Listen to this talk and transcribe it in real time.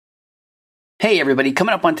Hey everybody,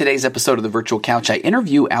 coming up on today's episode of The Virtual Couch, I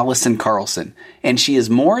interview Allison Carlson, and she is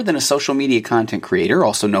more than a social media content creator,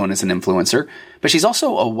 also known as an influencer, but she's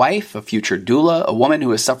also a wife, a future doula, a woman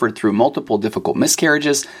who has suffered through multiple difficult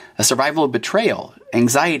miscarriages, a survival of betrayal,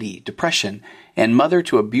 anxiety, depression, and mother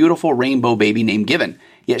to a beautiful rainbow baby named Given.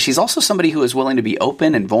 Yet she's also somebody who is willing to be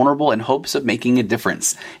open and vulnerable in hopes of making a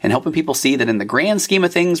difference and helping people see that in the grand scheme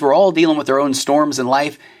of things, we're all dealing with our own storms in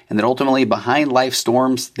life, and that ultimately behind life's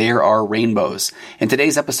storms, there are rainbows. In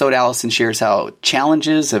today's episode, Allison shares how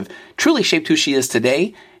challenges have truly shaped who she is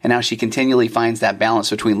today and how she continually finds that balance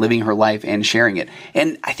between living her life and sharing it.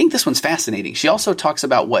 And I think this one's fascinating. She also talks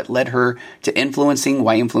about what led her to influencing,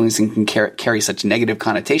 why influencing can carry such negative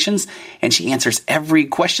connotations, and she answers every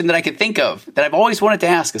question that I could think of that I've always wanted to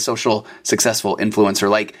ask a social, successful influencer,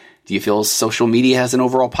 like, do you feel social media has an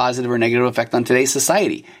overall positive or negative effect on today's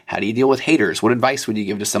society? How do you deal with haters? What advice would you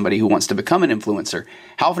give to somebody who wants to become an influencer?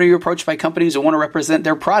 How often are you approached by companies who want to represent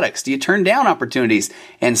their products? Do you turn down opportunities?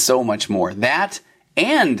 And so much more. That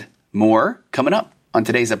and more coming up on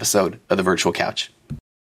today's episode of The Virtual Couch.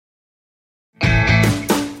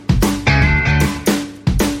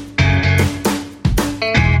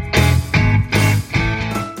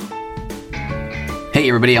 Hey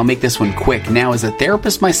everybody, I'll make this one quick. Now, as a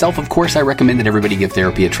therapist myself, of course, I recommend that everybody give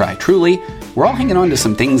therapy a try. Truly, we're all hanging on to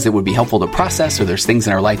some things that would be helpful to process, or there's things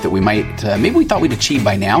in our life that we might, maybe we thought we'd achieve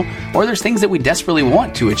by now, or there's things that we desperately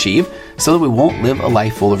want to achieve so that we won't live a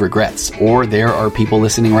life full of regrets. Or there are people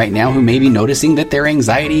listening right now who may be noticing that their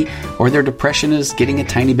anxiety or their depression is getting a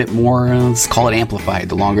tiny bit more, let's call it amplified,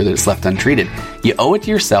 the longer that it's left untreated. You owe it to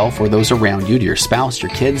yourself or those around you, to your spouse, your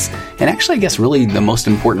kids, and actually I guess really the most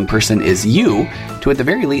important person is you, to at the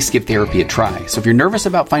very least give therapy a try. So if you're nervous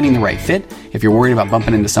about finding the right fit, if you're worried about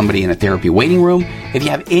bumping into somebody in a therapy waiting room, if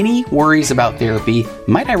you have any worries about therapy,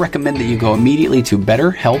 might I recommend that you go immediately to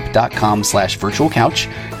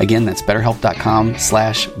betterhelp.com/virtualcouch. Again, that's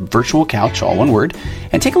betterhelp.com/virtualcouch, all one word,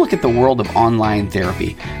 and take a look at the world of online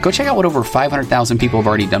therapy. Go check out what over 500,000 people have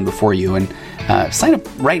already done before you, and sign up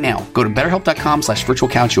right now. Go to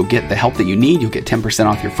betterhelp.com/virtualcouch. You'll get the help that you need. You'll get 10%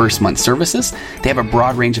 off your first month's services. They have a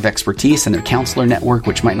broad range of expertise in their counselor network,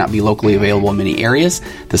 which might not be locally available in many areas.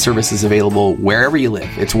 The service is available wherever you live.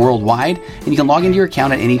 It's worldwide, and you can log into your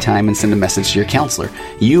account at any time and send a message to your counselor.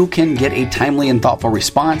 You can get a timely and thoughtful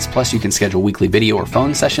response, plus you can schedule weekly video or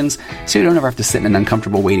phone sessions, so you don't ever have to sit in an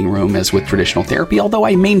uncomfortable waiting room as with traditional therapy, although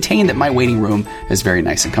I maintain that my waiting room is very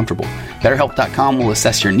nice and comfortable. BetterHelp.com will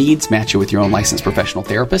assess your needs, match you with your own licensed professional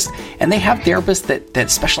therapist, and they have therapists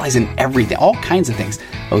that specialize in everything, all kinds of things: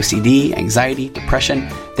 OCD, anxiety, depression.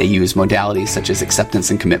 They use modalities such as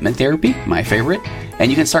acceptance and commitment therapy, my favorite, and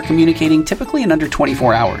you can start communicating typically in under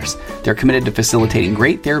 24 hours. They're committed to facilitating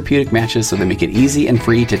great therapeutic matches, so they make it easy and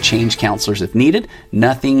free to change counselors if needed.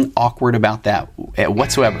 Nothing awkward about that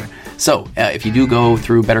whatsoever. So if you do go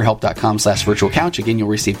through betterhelp.com/virtualcouch, again, you'll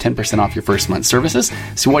receive 10% off your first month's services.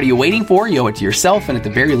 So what are you waiting for? You owe it to yourself, and at the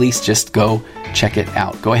very least, just go check it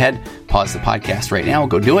out. Go ahead, pause the podcast right now,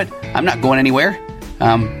 go do it. I'm not going anywhere.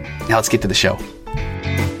 Now let's get to the show.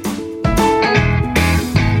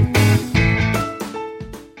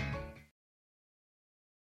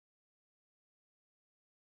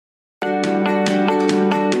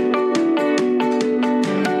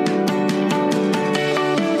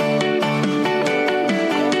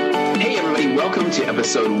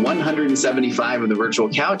 Episode 175 of The Virtual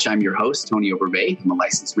Couch. I'm your host, Tony Overbay. I'm a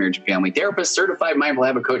licensed marriage and family therapist, certified mindful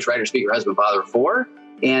habit coach, writer, speaker, husband, father of four,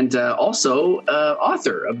 and also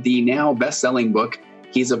author of the now best-selling book,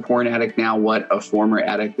 He's a Porn Addict Now What? A Former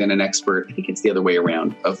Addict and an Expert. I think it's the other way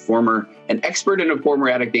around. An expert and a former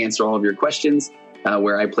addict to answer all of your questions,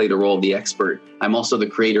 where I play the role of the expert. I'm also the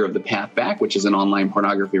creator of The Path Back, which is an online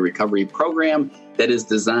pornography recovery program that is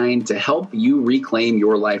designed to help you reclaim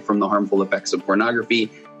your life from the harmful effects of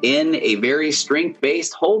pornography in a very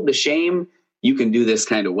strength-based, hold the shame, you can do this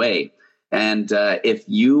kind of way. And if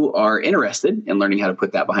you are interested in learning how to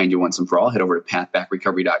put that behind you once and for all, head over to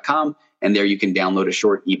pathbackrecovery.com, and there you can download a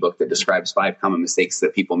short ebook that describes 5 common mistakes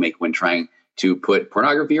that people make when trying to put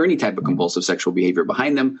pornography or any type of compulsive sexual behavior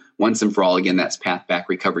behind them once and for all. Again, that's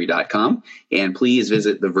pathbackrecovery.com. And please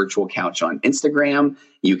visit The Virtual Couch on Instagram.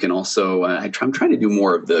 You can also, I'm trying to do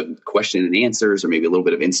more of the question and answers, or maybe a little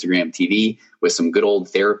bit of Instagram TV with some good old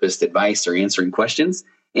therapist advice or answering questions.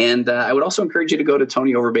 And I would also encourage you to go to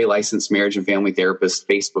Tony Overbay Licensed Marriage and Family Therapist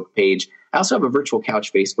Facebook page. I also have a Virtual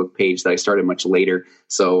Couch Facebook page that I started much later.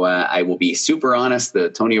 So I will be super honest, the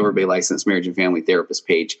Tony Overbay Licensed Marriage and Family Therapist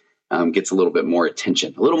page gets a little bit more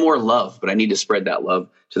attention, a little more love, but I need to spread that love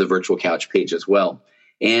to the Virtual Couch page as well.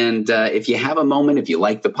 And if you have a moment, if you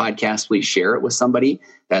like the podcast, please share it with somebody.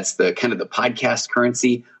 That's the kind of the podcast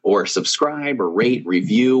currency, or subscribe or rate,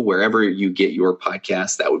 review wherever you get your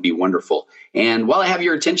podcast. That would be wonderful. And while I have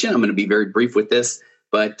your attention, I'm going to be very brief with this.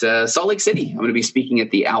 But Salt Lake City, I'm going to be speaking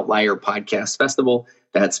at the Outlier Podcast Festival.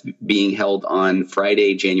 That's being held on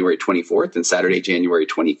Friday, January 24th and Saturday, January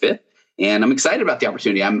 25th. And I'm excited about the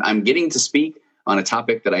opportunity. I'm getting to speak on a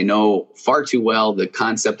topic that I know far too well, the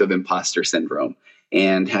concept of imposter syndrome,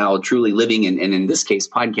 and how truly living, and in this case,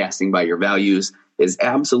 podcasting by your values is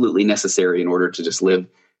absolutely necessary in order to just live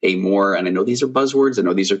a more, and I know these are buzzwords, I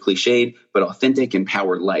know these are cliched, but authentic,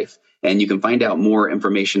 empowered life. And you can find out more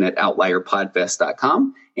information at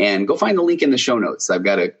outlierpodfest.com, and go find the link in the show notes. I've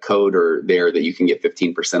got a code there that you can get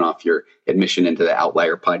 15% off your admission into the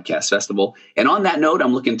Outlier Podcast Festival. And on that note,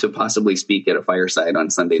 I'm looking to possibly speak at a fireside on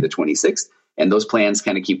Sunday, the 26th. And those plans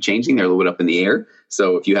kind of keep changing. They're a little bit up in the air.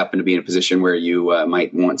 So if you happen to be in a position where you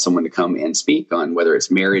might want someone to come and speak on whether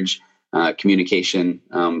it's marriage, communication,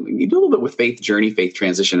 you do a little bit with faith journey, faith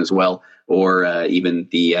transition as well, or even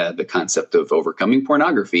the concept of overcoming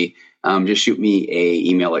pornography, just shoot me an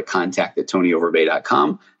email at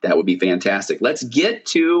contact@tonyoverbay.com. That would be fantastic. Let's get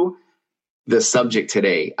to the subject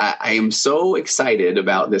today. I am so excited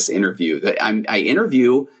about this interview. I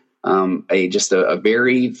interview a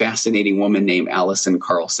very fascinating woman named Allison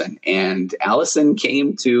Carlson. And Allison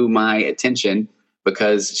came to my attention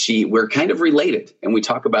because we're kind of related. And we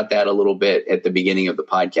talk about that a little bit at the beginning of the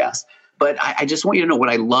podcast. But I just want you to know what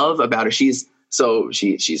I love about her. She's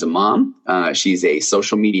a mom. She's a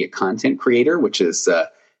social media content creator, which is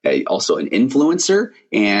also an influencer.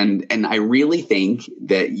 And I really think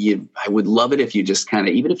that I would love it if you just kind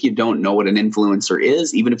of, even if you don't know what an influencer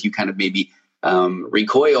is, even if you kind of maybe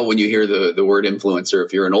recoil when you hear the word influencer.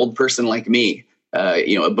 If you're an old person like me,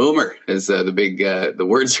 a boomer is the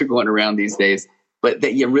words are going around these days, but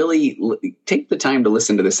that you really take the time to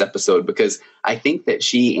listen to this episode, because I think that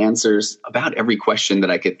she answers about every question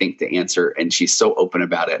that I could think to answer. And she's so open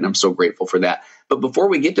about it. And I'm so grateful for that. But before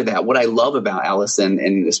we get to that, what I love about Allison,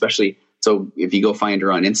 and especially, so if you go find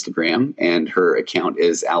her on Instagram, and her account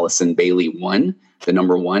is Allison Bailey 1, the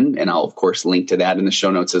number 1. And I'll of course link to that in the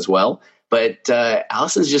show notes as well. But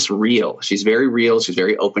Allison's just real. She's very real. She's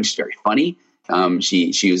very open. She's very funny. She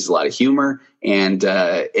uses a lot of humor. And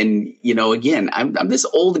again, I'm this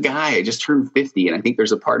old guy. I just turned 50. And I think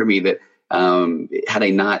there's a part of me that had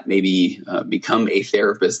I not maybe become a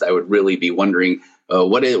therapist, I would really be wondering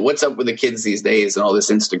what's up with the kids these days and all this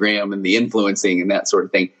Instagram and the influencing and that sort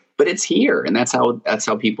of thing. But it's here. And that's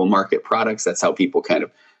how people market products. That's how people kind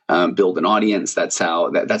of build an audience. That's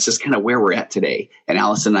just kind of where we're at today. And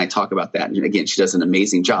Allison and I talk about that. And again, she does an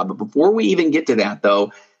amazing job. But before we even get to that,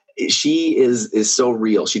 though, she is so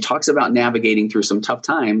real. She talks about navigating through some tough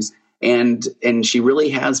times, and she really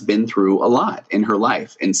has been through a lot in her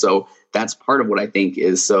life. And so that's part of what I think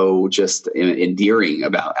is so just endearing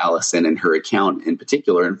about Allison and her account in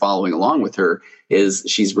particular, and following along with her, is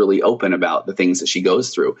she's really open about the things that she goes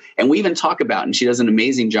through. And we even talk about, and she does an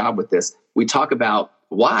amazing job with this, we talk about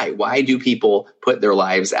why do people put their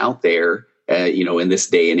lives out there, in this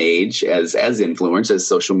day and age as influencers, as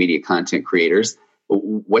social media content creators.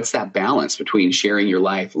 What's that balance between sharing your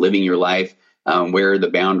life, living your life? Where are the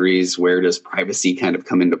boundaries? Where does privacy kind of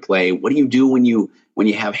come into play? What do you do when you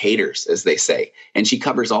have haters, as they say? And she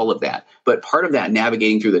covers all of that. But part of that,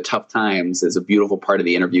 navigating through the tough times, is a beautiful part of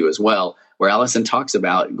the interview as well, where Allison talks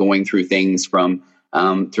about going through things from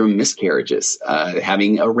through miscarriages,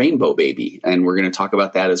 having a rainbow baby. And we're going to talk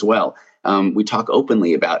about that as well. We talk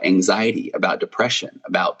openly about anxiety, about depression,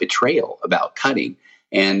 about betrayal, about cutting,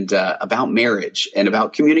 and about marriage, and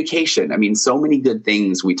about communication. I mean, so many good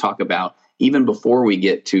things we talk about even before we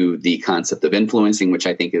get to the concept of influencing, which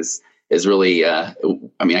I think is really, I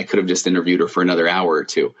could have just interviewed her for another hour or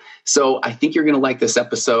two. So I think you're going to like this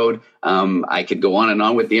episode. I could go on and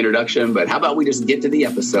on with the introduction, but how about we just get to the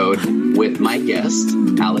episode with my guest,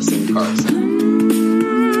 Allison Carlson.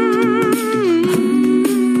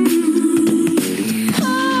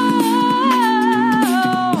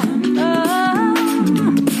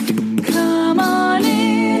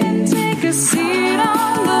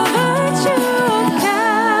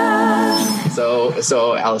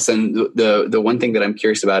 So Allison, the one thing that I'm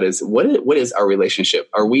curious about is what is our relationship?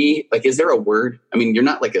 Are we is there a word? I mean, you're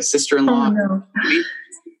not like a sister-in-law. Oh, no.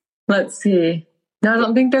 Let's see. No, I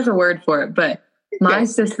don't think there's a word for it, but my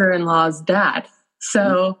sister-in-law's dad.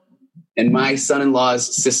 So, and my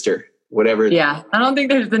son-in-law's sister, whatever. Yeah. I don't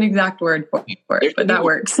think there's an exact word for it, but that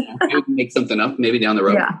works. Maybe we can make something up maybe down the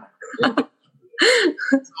road. Yeah. All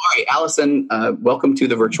right, Allison, welcome to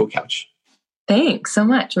the virtual couch. Thanks so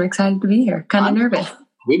much. I'm excited to be here. Kind of nervous.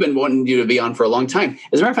 We've been wanting you to be on for a long time.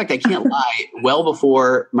 As a matter of fact, I can't lie. Well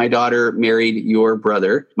before my daughter married your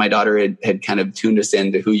brother, my daughter had kind of tuned us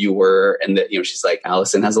into who you were, and that, she's like,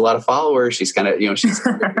 Allison has a lot of followers. She's kind of, she's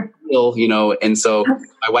real, and so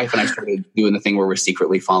my wife and I started doing the thing where we're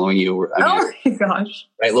secretly following you. Oh my gosh!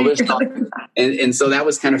 Right, a little bit of stuff. And so that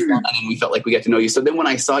was kind of fun, and we felt like we got to know you. So then when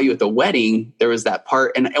I saw you at the wedding, there was that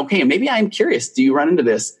part, and okay, maybe I'm curious. Do you run into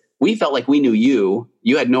this? We felt like we knew you.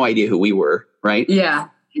 You had no idea who we were, right? Yeah.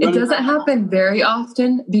 It doesn't happen very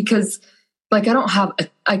often because I don't have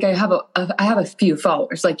I have a few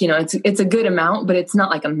followers, it's a good amount, but it's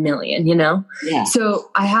not like a million, Yeah. So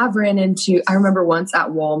I remember once at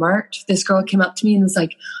Walmart, this girl came up to me and was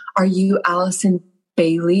like, "Are you Allison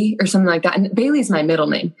Bailey?" or something like that. And Bailey's my middle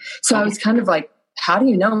name. So I was kind of like, how do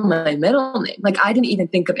you know my middle name? I didn't even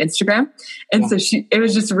think of Instagram. And so it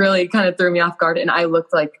was just really kind of threw me off guard. And I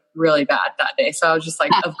looked really bad that day. So I was just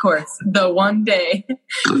like, of course, the one day.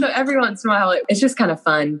 So every once in a while, it's just kind of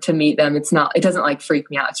fun to meet them. It doesn't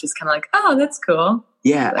freak me out. It's just kind of like, oh, that's cool.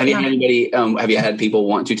 Yeah. Have you had anybody, have you had people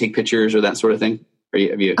want to take pictures or that sort of thing?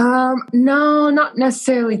 Have you? No, not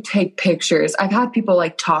necessarily take pictures. I've had people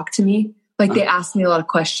talk to me. They ask me a lot of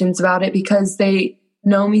questions about it because they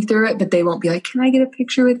know me through it, but they won't be like, "Can I get a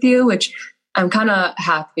picture with you?" Which I'm kind of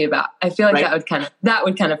happy about. I feel like that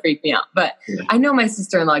would kind of freak me out. But yeah. I know my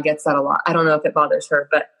sister-in-law gets that a lot. I don't know if it bothers her,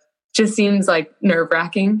 but just seems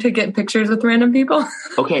nerve-wracking to get pictures with random people.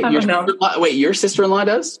 Okay. Your sister-in-law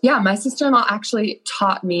does? Yeah. My sister-in-law actually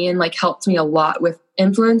taught me and helped me a lot with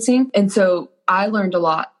influencing. And so I learned a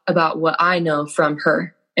lot about what I know from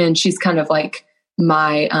her. And she's kind of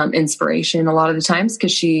my inspiration a lot of the times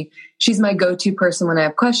because she's my go-to person when I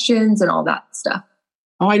have questions and all that stuff.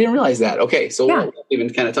 Oh, I didn't realize that. Okay, so we'll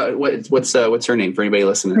even kind of talk. What's her name for anybody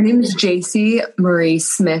listening? Her name is JC Marie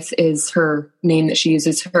Smith is her name that she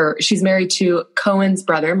uses. She's married to Cohen's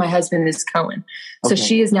brother. My husband is Cohen, so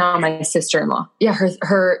she is now my sister-in-law. Yeah,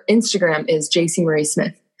 her Instagram is JC Marie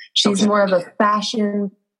Smith. She's more of a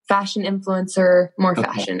fashion influencer, more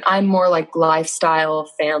fashion. I'm more lifestyle,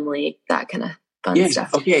 family, that kind of fun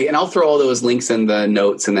stuff. Okay. And I'll throw all those links in the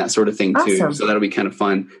notes and that sort of thing too. Awesome. So that'll be kind of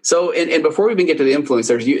fun. So, and before we even get to the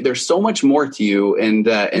influencers, there's so much more to you. And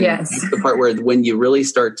yes. That's the part where when you really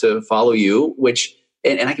start to follow you, which,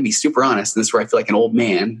 and I can be super honest, and this is where I feel like an old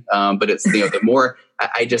man. But it's, the more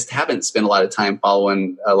I just haven't spent a lot of time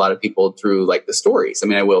following a lot of people through the stories. I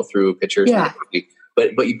mean, I will through pictures. Yeah.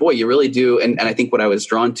 But boy, you really do. And I think what I was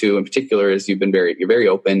drawn to in particular is you're very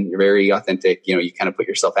open, you're very authentic, you kind of put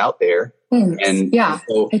yourself out there. Thanks. And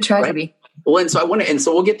so, I try to be. Well, and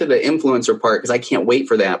so we'll get to the influencer part because I can't wait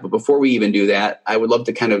for that. But before we even do that, I would love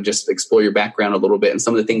to kind of just explore your background a little bit and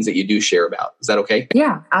some of the things that you do share about. Is that okay?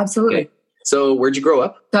 Yeah, absolutely. Okay. So where'd you grow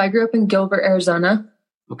up? So I grew up in Gilbert, Arizona.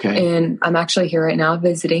 Okay. And I'm actually here right now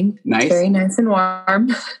visiting. Nice. It's very nice and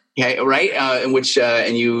warm. Okay. Right.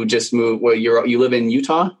 And you just moved, you live in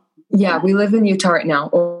Utah? Yeah, we live in Utah right now.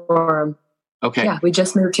 Okay. Yeah, we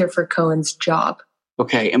just moved here for Cohen's job.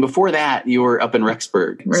 Okay. And before that, you were up in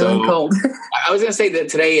Rexburg. Really cold. I was going to say that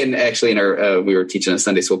today, and actually in our, we were teaching a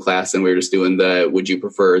Sunday school class and we were just doing would you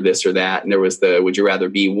prefer this or that? And there was would you rather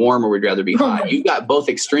be warm or would you rather be hot? You got both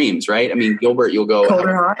extremes, right? I mean, Gilbert, you'll go. Cold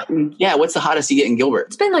or hot? Yeah. What's the hottest you get in Gilbert?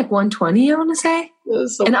 It's been 120, I want to say.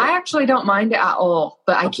 So and I actually don't mind it at all,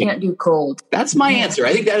 but I can't do cold. That's my answer.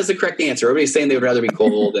 I think that is the correct answer. Everybody's saying they would rather be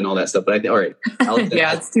cold and all that stuff, but all right.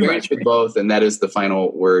 Yeah, it's too much with both, and that is the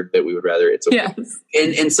final word that we would rather. It's okay.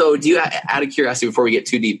 Yes. And so, do you, out of curiosity, before we get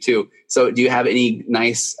too deep, too? So, do you have any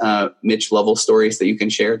nice Mitch Lovell stories that you can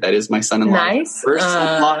share? That is my son-in-law. Nice. First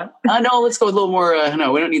son-in-law. No, let's go with a little more.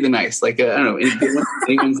 No, we don't need the nice. I don't know.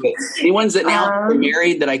 Any ones that now are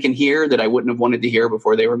married that I can hear that I wouldn't have wanted to hear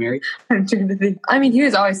before they were married? I'm trying to think. I mean, he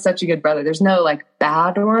was always such a good brother. There's no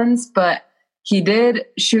bad ones, but he did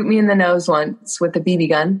shoot me in the nose once with a BB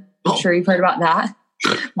gun. I'm sure you've heard about that.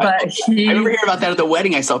 But I remember hearing about that at the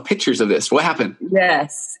wedding. I saw pictures of this. What happened?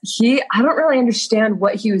 Yes. I don't really understand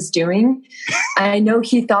what he was doing. I know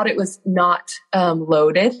he thought it was not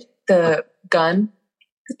loaded, the gun,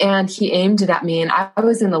 and he aimed it at me. And I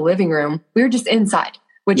was in the living room. We were just inside,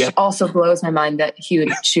 which also blows my mind that he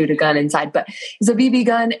would shoot a gun inside. But it's a BB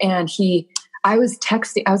gun, and I was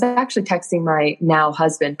actually texting my now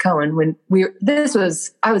husband, Cohen, when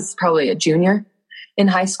I was probably a junior in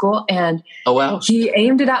high school, and oh wow, he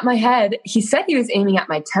aimed it at my head. He said he was aiming at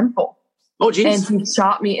my temple. Oh geez. And he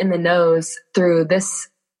shot me in the nose through this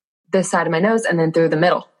side of my nose and then through the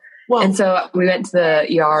middle. Whoa. And so we went to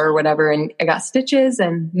the ER or whatever, and I got stitches,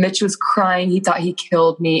 and Mitch was crying. He thought he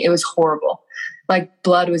killed me. It was horrible.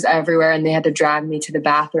 Blood was everywhere, and they had to drag me to the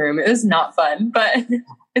bathroom. It was not fun, but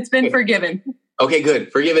it's been forgiven. Okay,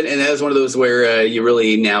 good. Forgiven. And that was one of those where you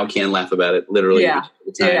really now can laugh about it. Literally. Yeah.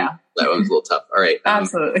 The time. Yeah. That one's a little tough. All right.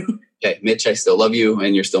 Absolutely. Okay. Mitch, I still love you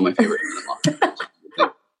and you're still my favorite.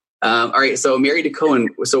 All right. So married to Cohen.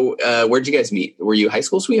 So where'd you guys meet? Were you high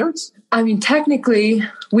school sweethearts? I mean, technically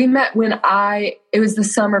we met it was the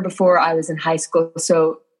summer before I was in high school.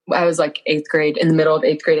 So I was like 8th grade, in the middle of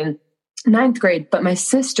 8th grade and 9th grade. But my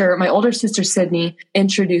older sister, Sydney,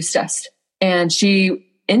 introduced us, and she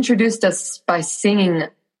introduced us by singing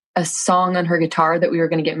a song on her guitar that we were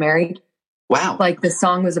going to get married. Wow. Like the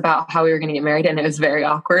song was about how we were going to get married, and it was very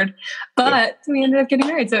awkward, but we ended up getting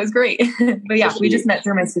married. So it was great. But yeah, we just met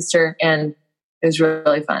through my sister, and it was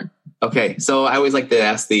really fun. Okay. So I always like to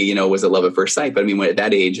ask was it love at first sight? But I mean, at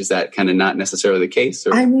that age, is that kind of not necessarily the case?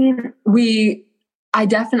 Or? I mean, I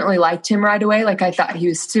definitely liked him right away. Like I thought he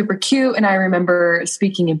was super cute. And I remember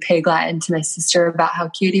speaking in Pig Latin to my sister about how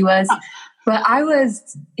cute he was. But I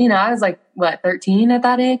was like, 13 at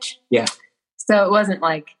that age? Yeah. So it wasn't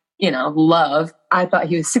like, love. I thought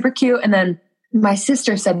he was super cute. And then my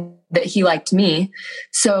sister said that he liked me.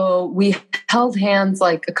 So we held hands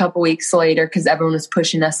like a couple weeks later because everyone was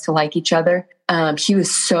pushing us to like each other. He was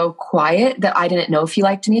so quiet that I didn't know if he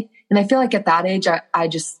liked me. And I feel like at that age, I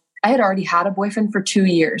had already had a boyfriend for 2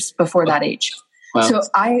 years before that age. Wow. So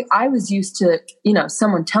I was used to,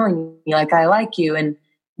 someone telling me like, I like you. And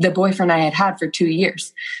the boyfriend I had for 2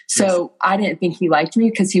 years. So I didn't think he liked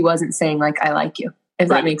me because he wasn't saying like, I like you, if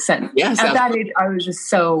that makes sense. Yes, at that age, I was just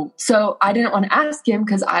so I didn't want to ask him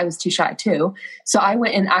because I was too shy too. So I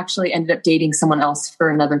went and actually ended up dating someone else for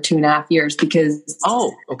another 2.5 years because I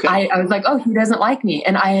was like, he doesn't like me.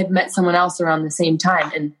 And I had met someone else around the same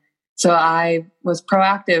time. And so I was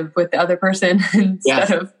proactive with the other person instead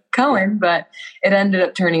of Cohen, but it ended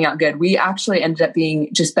up turning out good. We actually ended up being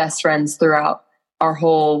just best friends throughout our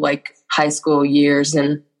whole like high school years,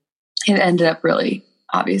 and it ended up really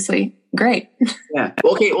obviously great. Yeah.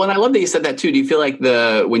 Okay. Well, and I love that you said that too. Do you feel like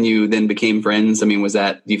when you then became friends, I mean,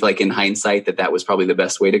 do you feel like in hindsight that was probably the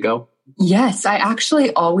best way to go? Yes. I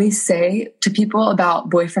actually always say to people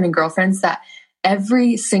about boyfriend and girlfriends that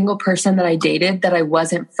every single person that I dated that I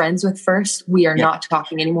wasn't friends with first, we are not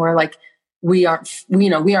talking anymore. Like we aren't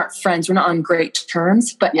friends. We're not on great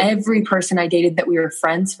terms, but every person I dated that we were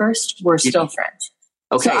friends first, we're still friends.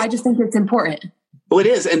 Okay. So I just think it's important. Well, it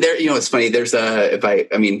is. And there, it's funny. There's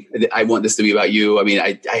I want this to be about you. I mean,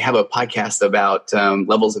 I have a podcast about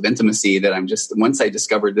levels of intimacy that once I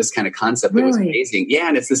discovered this kind of concept, it was amazing. Yeah.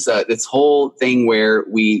 And it's this whole thing where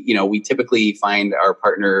we typically find our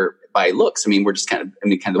partner by looks. I mean, we're just kind of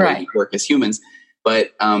the way we work as humans,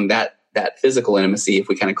 but that physical intimacy, if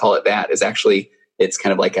we kind of call it that, is actually, it's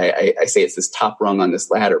kind of like I say it's this top rung on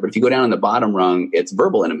this ladder. But if you go down on the bottom rung, it's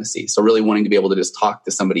verbal intimacy. So really wanting to be able to just talk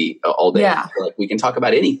to somebody all day. Yeah. Like we can talk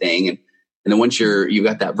about anything. And then once you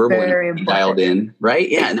got that verbal intimacy dialed in, right?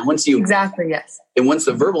 Yeah. And then once and once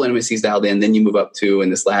the verbal intimacy is dialed in, then you move up to, in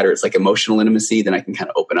this ladder, it's like emotional intimacy. Then I can kind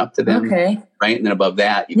of open up to them. Okay. Right. And then above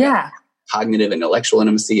that, you got cognitive and intellectual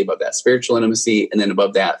intimacy, above that spiritual intimacy, and then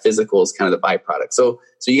above that physical is kind of the byproduct. So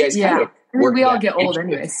you guys kind of we all get old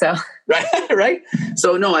anyway, so right.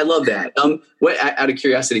 So no, I love that. Out of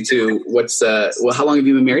curiosity too, how long have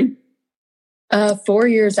you been married? 4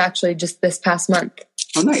 years actually, just this past month.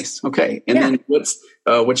 Oh, nice. Okay. And then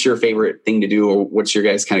what's your favorite thing to do, or what's your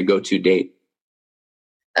guys' kind of go-to date?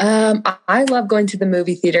 I love going to the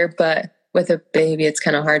movie theater, but with a baby, it's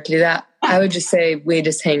kind of hard to do that. I would just say we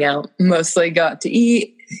just hang out, mostly go out to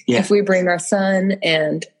eat. Yeah. If we bring our son,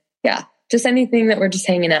 and just anything that we're just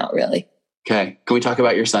hanging out, really. Okay. Can we talk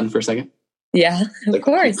about your son for a second? Yeah, of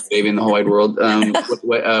course. Baby in the whole wide world.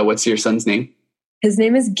 What's your son's name? His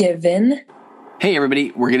name is Given. Hey,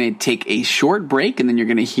 everybody. We're going to take a short break, and then you're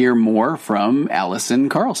going to hear more from Allison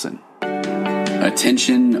Carlson.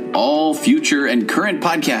 Attention, all future and current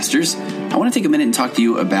podcasters. I want to take a minute and talk to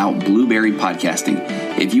you about Blueberry Podcasting.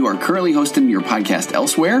 If you are currently hosting your podcast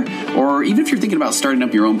elsewhere, or even if you're thinking about starting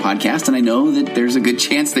up your own podcast, and I know that there's a good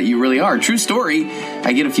chance that you really are. True story.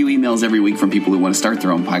 I get a few emails every week from people who want to start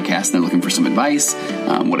their own podcast, and they're looking for some advice,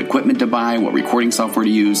 what equipment to buy, what recording software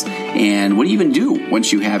to use, and what do you even do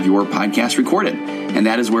once you have your podcast recorded. And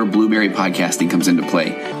that is where Blueberry Podcasting comes into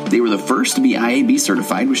play. They were the first to be IAB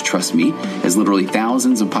certified, which, trust me, as literally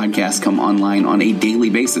thousands of podcasts come online on a daily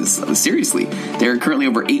basis. Seriously, there are currently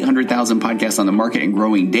over 800,000 podcasts on the market and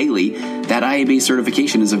growing daily. That IAB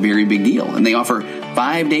certification is a very big deal. And they offer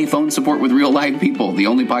 5-day phone support with real live people, the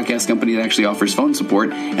only podcast company that actually offers phone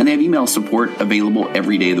support, and they have email support available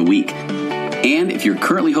every day of the week. And if you're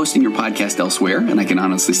currently hosting your podcast elsewhere, and I can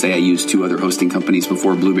honestly say I used 2 other hosting companies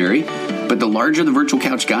before Blueberry, but the larger the virtual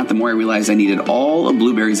couch got, the more I realized I needed all of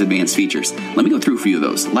Blueberry's advanced features. Let me go through a few of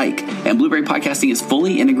those. And Blueberry Podcasting is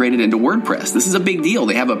fully integrated into WordPress. This is a big deal.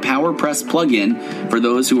 They have a PowerPress plugin for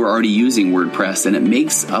those who are already using WordPress, and it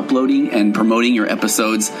makes uploading and promoting your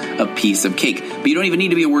episodes a piece of cake. But you don't even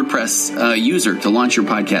need to be a WordPress user to launch your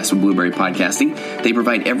podcast with Blueberry Podcasting. They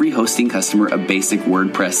provide every hosting customer a basic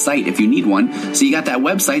WordPress site if you need one. So you got that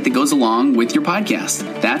website that goes along with your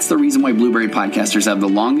podcast. That's the reason why Blueberry Podcasters have the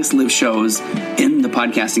longest lived shows in the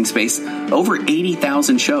podcasting space. Over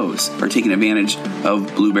 80,000 shows are taking advantage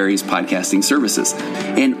of Blueberry's podcasting services.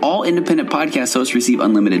 And all independent podcast hosts receive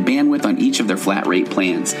unlimited bandwidth on each of their flat rate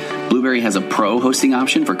plans. Blueberry has a pro hosting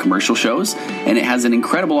option for commercial shows, and it has an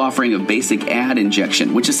incredible offering of basic ad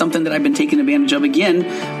injection, which is something that I've been taking advantage of again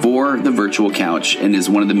for the virtual couch, and is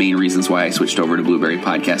one of the main reasons why I switched over to Blueberry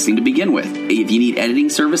Podcasting to begin with. If you need editing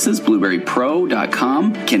services,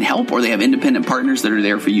 BlueberryPro.com can help, or they have independent partners that are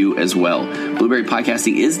there for you as well. Blueberry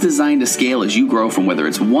Podcasting is designed to scale as you grow from whether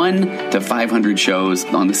it's 1 to 500 shows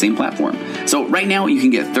on the same platform. So right now you can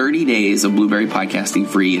get 30 days of Blueberry Podcasting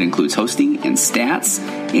free. It includes hosting and stats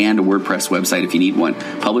and a WordPress website if you need one.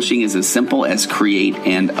 Publishing is as simple as create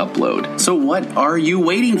and upload. So what are you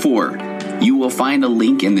waiting for? You will find a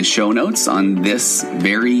link in the show notes on this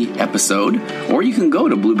very episode, or you can go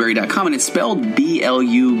to blueberry.com, and it's spelled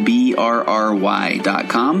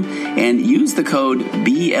BLUBRRY.com, and use the code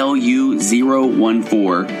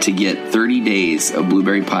BLU014 to get 30 days of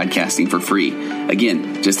Blueberry Podcasting for free.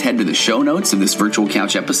 Again, just head to the show notes of this virtual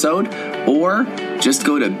couch episode, or just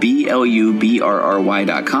go to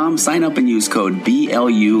BLUBRRY.com, sign up and use code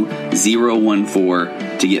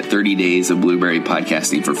BLU014 to get 30 days of Blueberry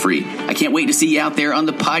Podcasting for free. I can't wait to see you out there on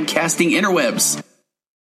the podcasting interwebs.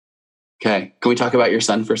 Okay. Can we talk about your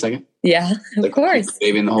son for a second? Yeah, of course.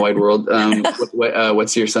 Baby in the whole wide world.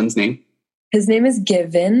 What's your son's name? His name is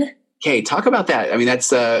Given. Okay, talk about that. I mean, that's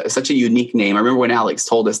such a unique name. I remember when Alex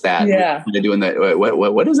told us that. Yeah. They're doing that.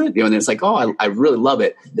 What is it? And it's like, oh, I really love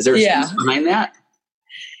it. Is there a sense behind that?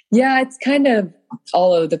 Yeah, it's kind of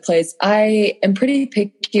all over the place. I am pretty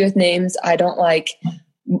picky with names. I don't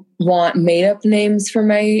want made up names for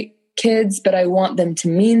my kids, but I want them to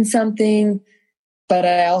mean something. But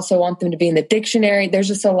I also want them to be in the dictionary. There's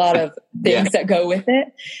just a lot of things that go with it.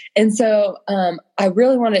 And so I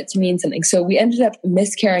really wanted it to mean something. So we ended up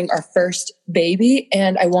miscarrying our first baby,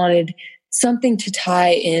 and I wanted something to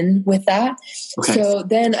tie in with that. Okay. So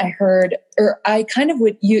then I heard, or I kind of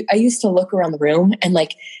I used to look around the room and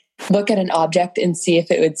look at an object and see if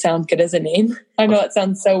it would sound good as a name. I know it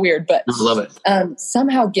sounds so weird, but I love it.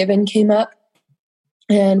 Somehow Given came up,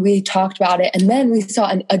 and we talked about it. And then we saw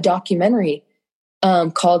a documentary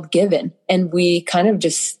called Given, and we kind of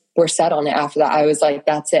just were set on it after that. I was like,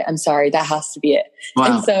 that's it. I'm sorry. That has to be it.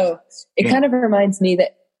 Wow. And so it kind of reminds me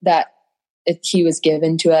that he was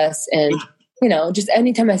given to us. And, just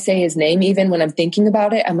anytime I say his name, even when I'm thinking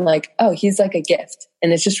about it, I'm like, oh, he's like a gift.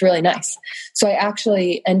 And it's just really nice. So I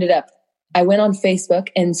actually I went on Facebook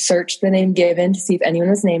and searched the name Given to see if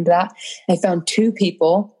anyone was named that. I found 2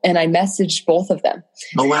 people, and I messaged both of them.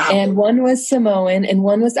 Oh, wow. And one was Samoan and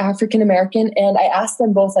one was African American. And I asked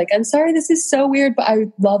them both, I'm sorry, this is so weird, but I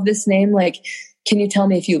love this name. Can you tell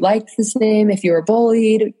me if you liked this name, if you were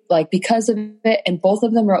bullied, because of it? And both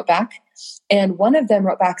of them wrote back. And one of them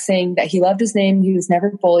wrote back saying that he loved his name. He was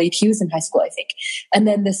never bullied. He was in high school, I think. And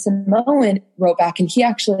then the Samoan wrote back, and he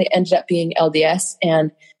actually ended up being LDS.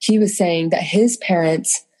 And he was saying that his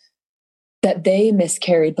parents, that they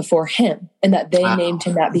miscarried before him, and that they named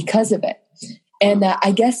him that because of it. And that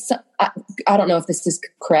I guess, I don't know if this is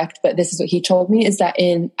correct, but this is what he told me, is that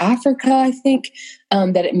in Africa, I think,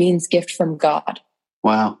 that it means gift from God.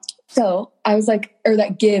 Wow. So I was like, or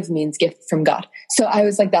that give means gift from God. So I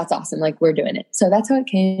was like, that's awesome. We're doing it. So that's how it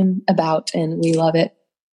came about, and we love it.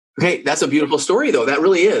 Okay. That's a beautiful story though. That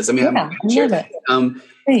really is. I mean, I love it.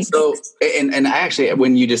 Thanks. So, and I actually,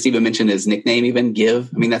 when you just even mentioned his nickname, even Give,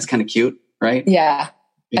 I mean, that's kind of cute, right? Yeah.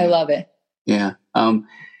 I love it. Yeah.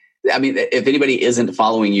 I mean, if anybody isn't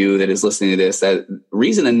following you that is listening to this, that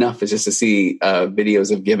reason enough is just to see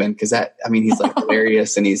videos of Given, because he's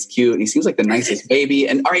hilarious, and he's cute, and he seems like the nicest baby.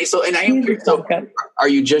 And all right, so are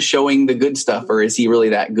you just showing the good stuff, or is he really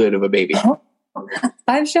that good of a baby?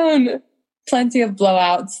 I've shown plenty of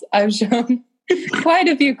blowouts. I've shown quite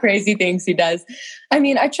a few crazy things he does. I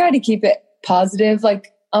mean, I try to keep it positive,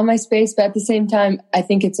 on my space, but at the same time, I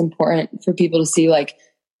think it's important for people to see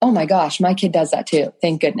oh my gosh, my kid does that too.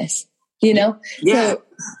 Thank goodness. Yeah. So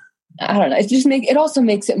I don't know. It also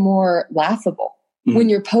makes it more laughable. when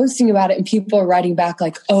you're posting about it and people are writing back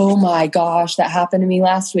like, oh my gosh, that happened to me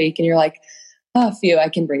last week. And you're like, oh, phew, I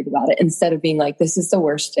can breathe about it, instead of being like, this is the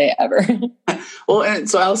worst day ever. Well, and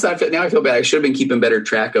so Allison, now I feel bad. I should have been keeping better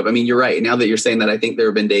track of. I mean, you're right. Now that you're saying that, I think there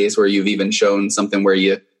have been days where you've even shown something where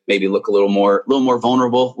you maybe look a little more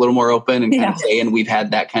vulnerable, a little more open, and kind of say, and we've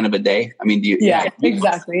had that kind of a day. I mean, do you? Yeah,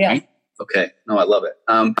 exactly. Yeah. Right? Okay. No, I love it.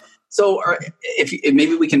 So if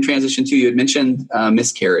maybe we can transition to, you had mentioned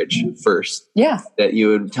miscarriage first. Yeah. That you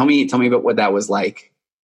would tell me about what that was like.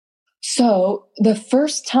 So the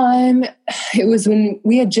first time, it was when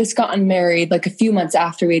we had just gotten married, like a few months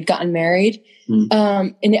after we had gotten married.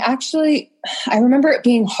 And it actually, I remember it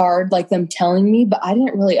being hard, like them telling me, but I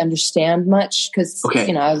didn't really understand much because,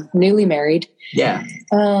 I was newly married. Yeah.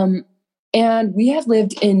 And we had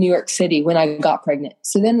lived in New York City when I got pregnant.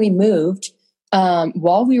 So then we moved.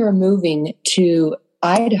 While we were moving to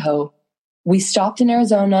Idaho, we stopped in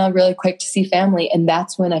Arizona really quick to see family. And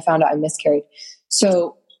that's when I found out I miscarried.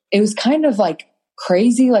 So it was kind of like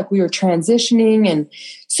crazy, like we were transitioning. And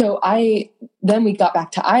so then we got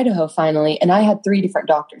back to Idaho finally, and I had 3 different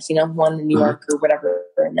doctors, one in New York or whatever.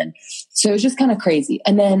 And then, so it was just kind of crazy.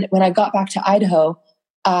 And then when I got back to Idaho,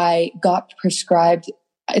 I got prescribed,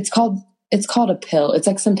 it's called a pill. It's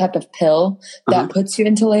like some type of pill that puts you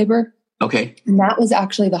into labor. Okay. And that was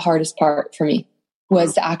actually the hardest part for me,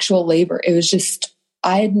 was the actual labor. It was just,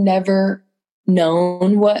 I had never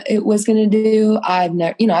known what it was going to do. I had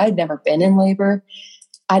never been in labor.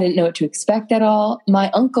 I didn't know what to expect at all.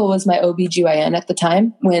 My uncle was my OBGYN at the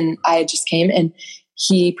time when I had just came, and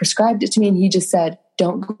he prescribed it to me, and he just said,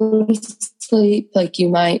 don't go to sleep. Like, you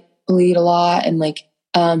might bleed a lot.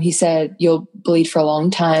 And he said, you'll bleed for a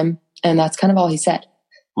long time. And that's kind of all he said.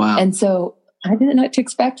 Wow. And so I didn't know what to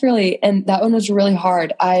expect, really. And that one was really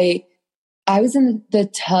hard. I was in the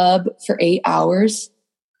tub for 8 hours.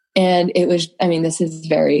 And it was, this is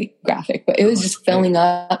very graphic, but it was just filling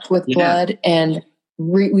up with blood, and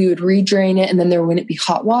we would redrain it, and then there wouldn't be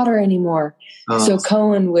hot water anymore. So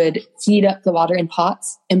Cohen would heat up the water in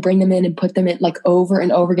pots and bring them in and put them in like over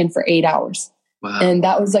and over again for 8 hours. Wow. And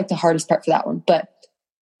that was like the hardest part for that one. But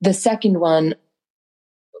the second one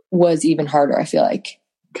was even harder, I feel like.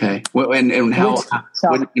 Okay. Well, and when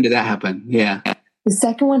did that happen? Yeah. The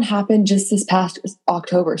second one happened just this past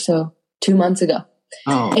October. So 2 months ago.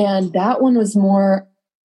 Oh. And that one was more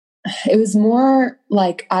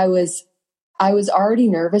like I was already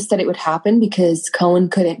nervous that it would happen because Cohen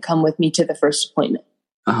couldn't come with me to the first appointment.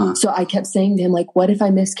 So I kept saying to him, like, what if I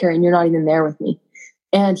miscarry and you're not even there with me?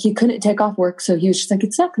 And he couldn't take off work. So he was just like,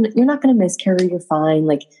 you're not going to miscarry. You're fine.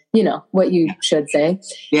 Like, what you should say.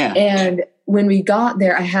 Yeah. And when we got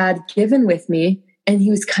there, I had Given with me, and he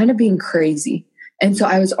was kind of being crazy. And so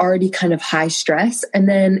I was already kind of high stress. And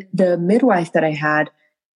then the midwife that I had,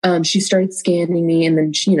 she started scanning me, and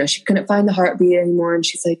then she couldn't find the heartbeat anymore. And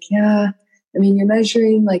she's like, yeah, you're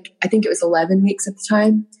measuring, like, I think it was 11 weeks at the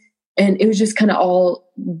time. And it was just kind of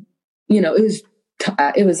all,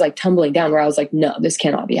 it was like tumbling down, where I was like, no, this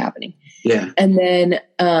cannot be happening. Yeah. And then,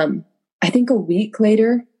 I think a week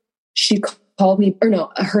later, she called me,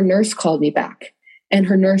 her nurse called me back, and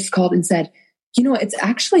her nurse called and said, it's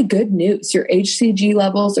actually good news. Your HCG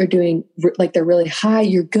levels are doing like, they're really high.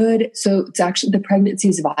 You're good. So it's actually, the pregnancy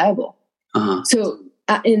is viable. So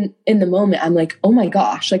in the moment, I'm like, oh my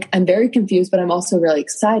gosh, like, I'm very confused, but I'm also really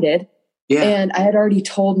excited. Yeah. And I had already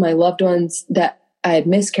told my loved ones that I had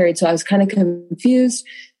miscarried. So I was kind of confused,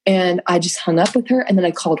 and I just hung up with her. And then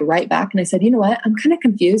I called right back, and I said, you know what? I'm kind of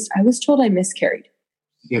confused. I was told I miscarried.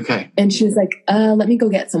 Okay. And she was like, let me go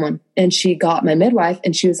get someone. And she got my midwife,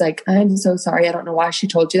 and she was like, I'm so sorry. I don't know why she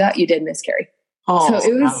told you that. You did miscarry. So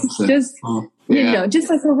it was Allison. Just, just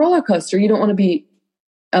like a roller coaster. You don't want to be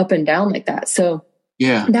up and down like that. So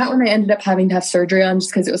that one I ended up having to have surgery on,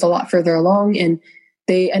 just because it was a lot further along. And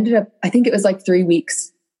they ended up, I think it was like 3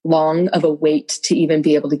 weeks long of a wait to even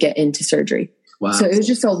be able to get into surgery. Wow. So it was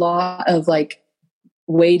just a lot of like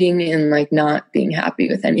waiting and like not being happy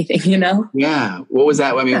with anything, Yeah. What was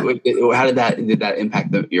that? How did that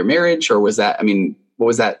impact your marriage, or was that, what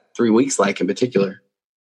was that 3 weeks like in particular?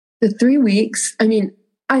 The 3 weeks,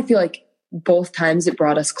 I feel like both times it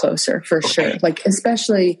brought us closer, for sure. Like,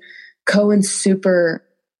 especially Cohen's super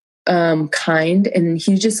kind, and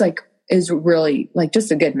he just like is really like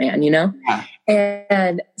just a good man, Yeah.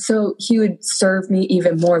 And so he would serve me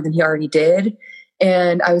even more than he already did.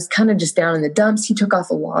 And I was kind of just down in the dumps. He took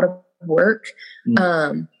off a lot of work,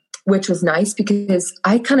 which was nice, because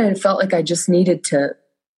I kind of felt like I just needed to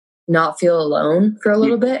not feel alone for a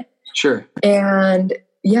little bit. Sure. And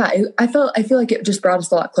I feel like it just brought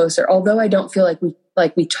us a lot closer. Although I don't feel like we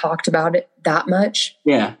like we talked about it that much.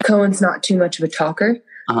 Yeah. Cohen's not too much of a talker.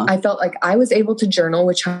 I felt like I was able to journal,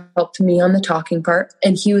 which helped me on the talking part,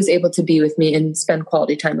 and he was able to be with me and spend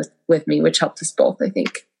quality time with me, which helped us both, I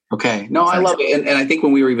think. Okay. No, I love it. And I think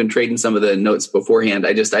when we were even trading some of the notes beforehand,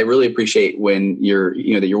 I really appreciate when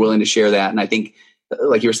that you're willing to share that. And I think,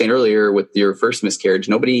 like you were saying earlier with your first miscarriage,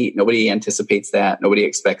 nobody anticipates that. Nobody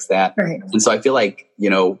expects that. Right. And so I feel like,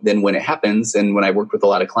 then when it happens, and when I worked with a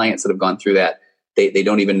lot of clients that have gone through that, they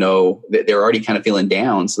don't even know that they're already kind of feeling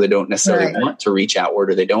down. So they don't necessarily want to reach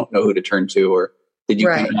outward, or they don't know who to turn to. Or did you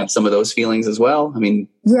kind of have some of those feelings as well?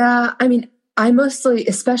 Yeah, I mostly,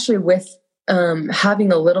 especially with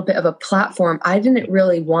having a little bit of a platform, I didn't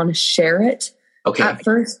really want to share it at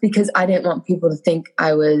first because I didn't want people to think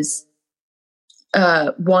I was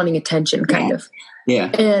wanting attention, kind of.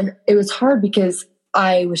 Yeah. And it was hard because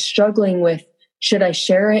I was struggling with, should I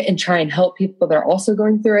share it and try and help people that are also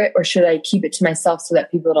going through it, or should I keep it to myself so that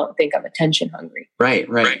people don't think I'm attention hungry? Right.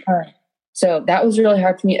 So that was really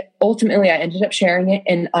hard for me. Ultimately, I ended up sharing it,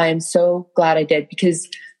 and I'm so glad I did because,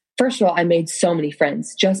 first of all, I made so many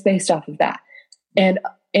friends just based off of that. And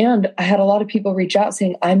I had a lot of people reach out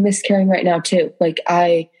saying, I'm miscarrying right now too. Like,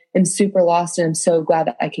 I am super lost, and I'm so glad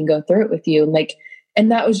that I can go through it with you. And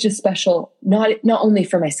that was just special, not only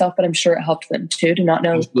for myself, but I'm sure it helped them too, to not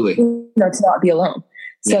know, to not be alone.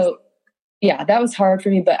 So yeah, that was hard for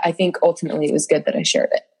me, but I think ultimately it was good that I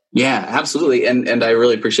shared it. Yeah, absolutely. And I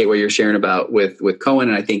really appreciate what you're sharing about with Cohen.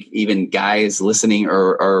 And I think even guys listening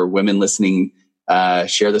or women listening,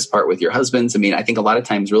 share this part with your husbands. I think a lot of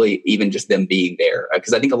times really even just them being there,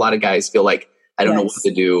 because I think a lot of guys feel like, I don't know what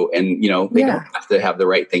to do. And, they don't have to have the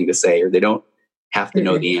right thing to say, or they don't have to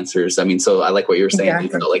know the answers. So I like what you were saying.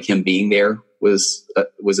 Exactly. Felt like him being there was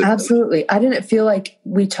absolutely. I didn't feel like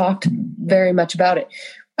we talked very much about it.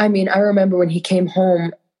 I remember when he came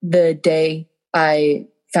home the day I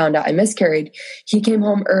found out I miscarried, he came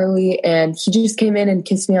home early and he just came in and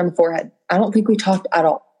kissed me on the forehead. I don't think we talked at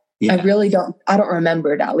all. Yeah. I don't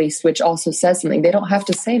remember it, at least, which also says something. They don't have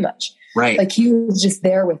to say much. Right. Like, he was just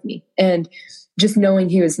there with me, and just knowing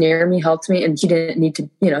he was near me helped me, and he didn't need to,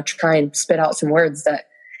 try and spit out some words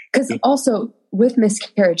because also with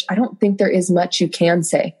miscarriage, I don't think there is much you can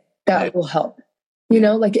say that will help,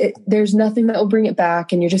 there's nothing that will bring it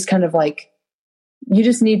back. And you're just kind of like, you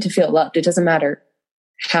just need to feel loved. It doesn't matter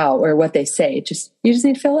how or what they say. You just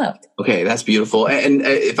need to feel loved. Okay. That's beautiful. And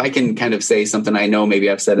if I can kind of say something, I know maybe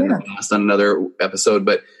I've said in the past on another episode,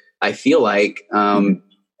 but I feel like, and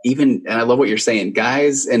I love what you're saying,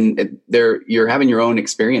 guys, and you're having your own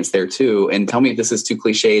experience there too. And tell me if this is too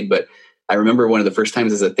cliched, but I remember one of the first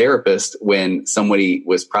times as a therapist when somebody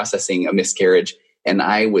was processing a miscarriage, and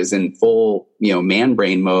I was in full, man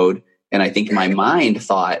brain mode. And I think my mind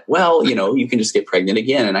thought, well, you can just get pregnant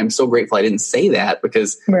again. And I'm so grateful I didn't say that,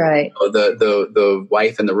 because the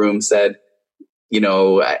wife in the room said,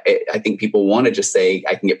 I think people want to just say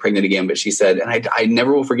I can get pregnant again. But she said, and I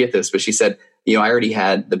never will forget this, but she said, I already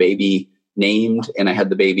had the baby named, and I had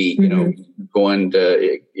the baby, going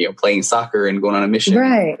to, playing soccer and going on a mission,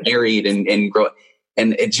 married and grow.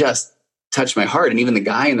 And it just touched my heart. And even the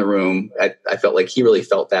guy in the room, I felt like he really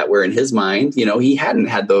felt that, where in his mind, he hadn't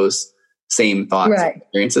had those same thoughts and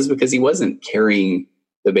experiences because he wasn't carrying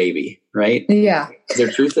the baby. Right. Yeah. Is there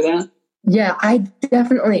truth to that? Yeah, I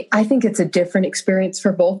think it's a different experience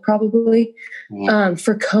for both, probably.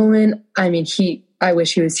 For Cohen, I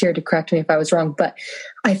wish he was here to correct me if I was wrong, but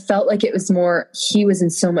I felt like it was more, he was in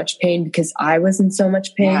so much pain because I was in so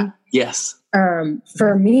much pain. Yeah. Yes.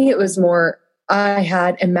 For me, it was more, I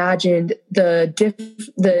had imagined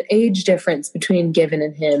the age difference between Given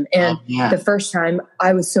and him. And the first time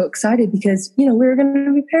I was so excited because, we were going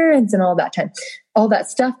to be parents and all that time, all that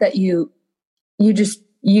stuff that you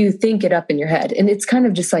think it up in your head. And it's kind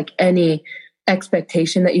of just like any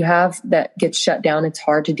expectation that you have that gets shut down. It's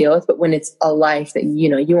hard to deal with, but when it's a life that,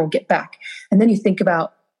 you won't get back. And then you think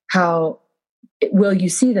about how will you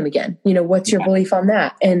see them again? What's your belief on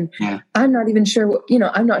that? And I'm not even sure,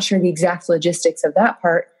 I'm not sure the exact logistics of that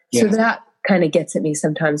part. So that kind of gets at me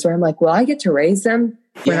sometimes, where I'm like, well, I get to raise them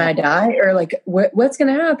when I die, or like, what's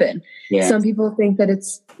going to happen? Yeah. Some people think that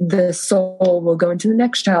it's the soul will go into the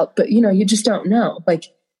next child, but you just don't know.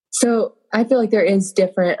 So I feel like there is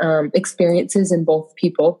different experiences in both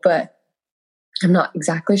people, but I'm not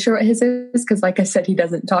exactly sure what his is, because like I said, he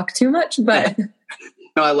doesn't talk too much, but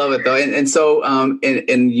no, I love it though. And so,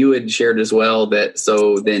 and you had shared as well that,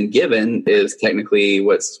 so then Given is technically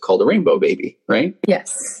what's called a rainbow baby, right?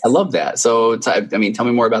 Yes. I love that. So, tell me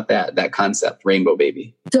more about that concept, rainbow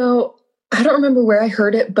baby. So I don't remember where I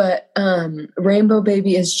heard it, but rainbow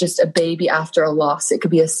baby is just a baby after a loss. It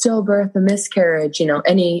could be a stillbirth, a miscarriage,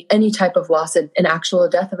 any type of loss, an actual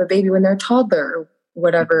death of a baby when they're a toddler or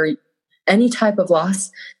whatever, any type of loss.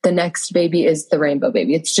 The next baby is the rainbow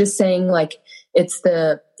baby. It's just saying like it's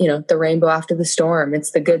the rainbow after the storm.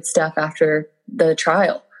 It's the good stuff after the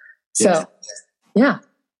trial. So yeah,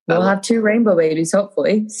 we'll have 2 rainbow babies,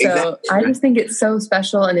 hopefully. So exactly. I just think it's so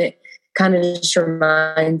special, and it kind of just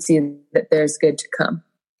reminds you that there's good to come.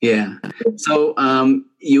 Yeah. So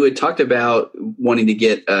you had talked about wanting to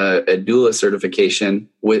get a doula certification.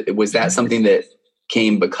 Was that something that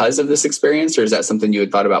came because of this experience, or is that something you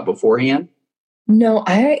had thought about beforehand? No,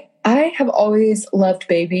 I have always loved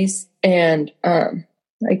babies, and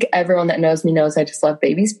like everyone that knows me knows I just love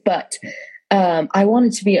babies. But I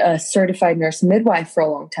wanted to be a certified nurse midwife for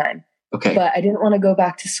a long time. Okay. But I didn't want to go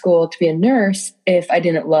back to school to be a nurse if I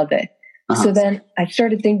didn't love it. So then I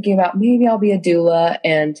started thinking about maybe I'll be a doula,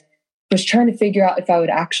 and was trying to figure out if I would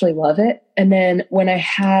actually love it. And then when I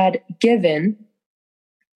had given,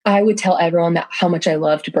 I would tell everyone that how much I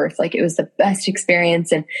loved birth. Like it was the best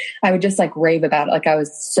experience. And I would just like rave about it. Like I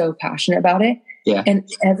was so passionate about it. Yeah. And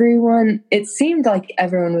it seemed like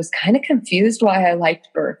everyone was kind of confused why I liked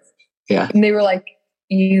birth. Yeah. And they were like,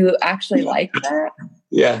 you actually like that?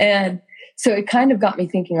 Yeah. And so it kind of got me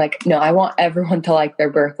thinking like, no, I want everyone to like their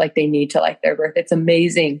birth. Like they need to like their birth. It's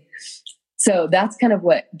amazing. So that's kind of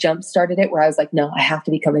what jump started it, where I was like, no, I have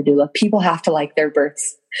to become a doula. People have to like their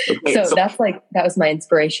births. Okay, so that was my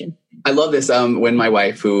inspiration. I love this. When my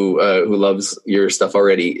wife, who loves your stuff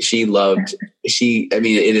already, it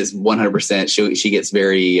is 100%. She gets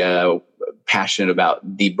very passionate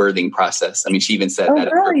about the birthing process. I mean, she even said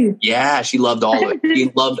that. Really? Yeah, she loved all of it.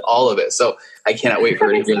 She loved all of it. So I cannot wait for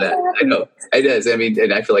her to hear that. I know it is. I mean,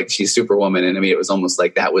 and I feel like she's Superwoman. And I mean, it was almost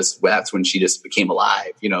like that's when she just became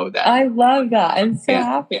alive. That I love that. I'm so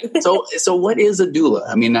happy. So what is a doula?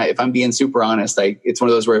 I mean, if I'm being super honest, it's one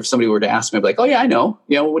of those where if somebody were to ask me, I'd be like, oh yeah, I know.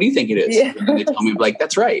 What do you think it is? Yeah. And they tell me like,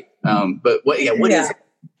 that's right. But what is it?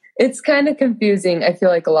 It's kind of confusing. I feel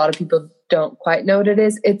like a lot of people don't quite know what it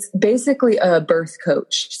is. It's basically a birth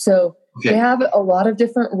coach. So they have a lot of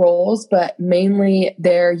different roles, but mainly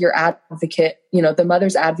they're your advocate, the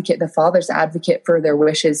mother's advocate, the father's advocate for their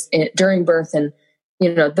wishes during birth, and,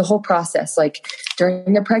 the whole process, like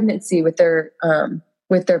during a pregnancy with their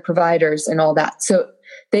providers and all that. So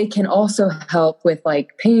they can also help with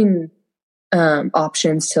like pain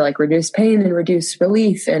options to like reduce pain and reduce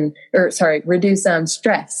reduce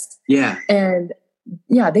stress. Yeah. And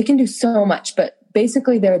they can do so much, but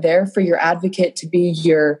basically they're there for your advocate to be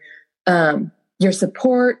your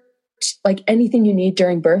support, like anything you need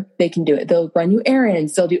during birth, they can do it. They'll run you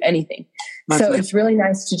errands. They'll do anything. So it's really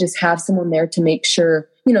nice to just have someone there to make sure,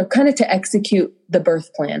 kind of to execute the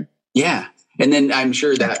birth plan. Yeah. And then I'm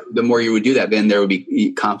sure that the more you would do that, then there would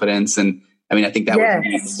be confidence. And I mean, I think that would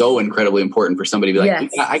be so incredibly important for somebody to be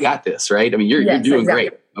like, I got this, right? I mean, you're doing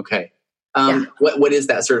great. Okay. What is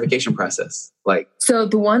that certification process like? So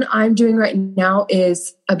the one I'm doing right now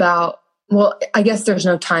is about, I guess there's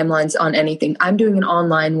no timelines on anything. I'm doing an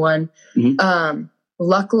online one. Mm-hmm.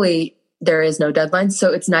 Luckily there is no deadline.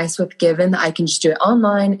 So it's nice with Given that I can just do it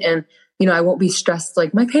online, and, I won't be stressed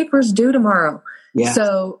like my paper's due tomorrow. Yeah.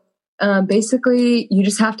 So basically you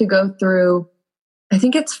just have to go through, I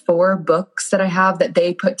think it's 4 books that I have that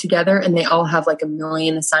they put together, and they all have like 1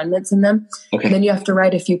 million assignments in them. Okay. And then you have to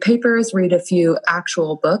write a few papers, read a few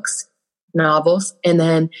actual books, novels, and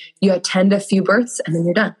then you attend a few births, and then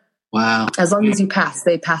you're done. Wow. As long as you pass,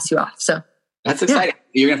 they pass you off. So that's exciting.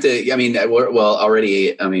 You're going to have to,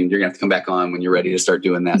 already, you're going to have to come back on when you're ready to start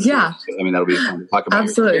doing that. Yeah. So, that'll be fun to talk about.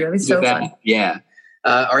 Absolutely. That'll be so fun. Yeah.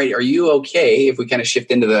 All right. Are you okay if we kind of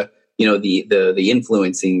shift into the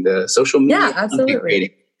influencing, the social media? Yeah,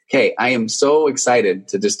 absolutely. Okay. I am so excited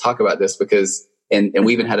to just talk about this because, and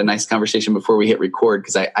we even had a nice conversation before we hit record,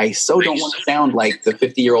 because I so don't want to sound like the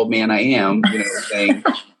 50-year-old man I am, saying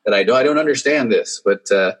that I don't understand this, but,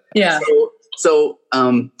 So,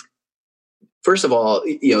 first of all,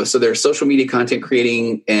 so there's social media content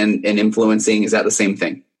creating and influencing. Is that the same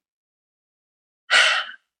thing?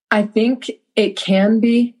 I think it can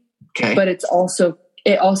be, but it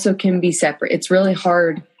also can be separate. It's really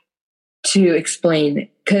hard to explain,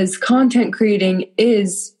 because content creating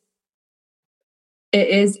is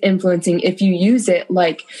influencing if you use it.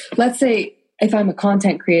 Like, let's say if I'm a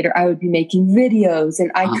content creator, I would be making videos,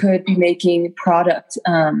 and I could be making product,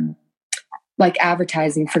 like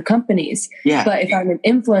advertising for companies. Yeah. But if I'm an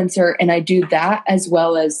influencer and I do that as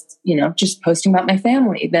well as, just posting about my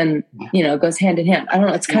family, then, it goes hand in hand. I don't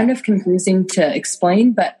know. It's kind of confusing to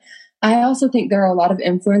explain, but I also think there are a lot of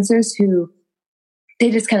influencers who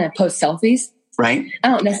they just kind of post selfies. Right. I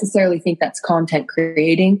don't necessarily think that's content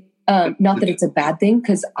creating. Not that it's a bad thing,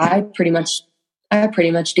 because I pretty much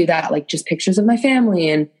do that, like just pictures of my family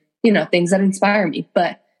and, things that inspire me.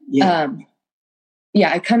 But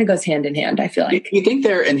it kind of goes hand in hand, I feel like. You think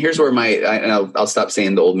and here's where I'll stop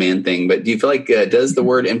saying the old man thing, but do you feel like, does the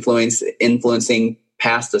word influencing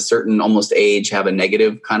past a certain almost age have a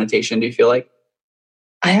negative connotation, do you feel like?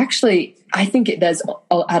 I think it does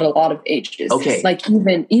at a lot of ages. Okay. Like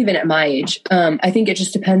even at my age, I think it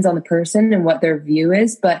just depends on the person and what their view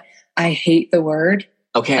is, but I hate the word.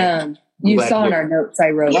 Okay. You saw in our notes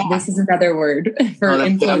I wrote, this is another word for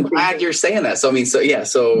influencing. I'm glad you're saying that. So, we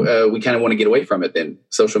kind of want to get away from it then,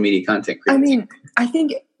 social media content creators. I mean, I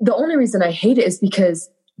think the only reason I hate it is because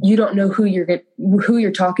you don't know who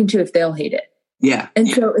you're talking to, if they'll hate it. Yeah. And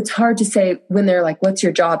so it's hard to say when they're like, what's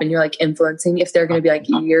your job? And you're like influencing, if they're going to be like,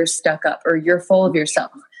 you're stuck up or you're full of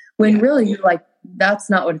yourself, when really you're like, that's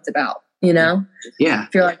not what it's about, Yeah.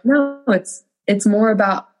 If you're like, no, it's more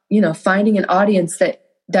about, finding an audience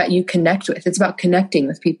that you connect with. It's about connecting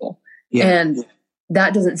with people. Yeah. And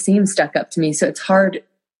that doesn't seem stuck up to me. So it's hard.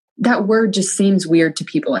 That word just seems weird to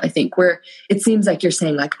people, I think, where it seems like you're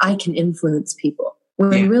saying like, I can influence people,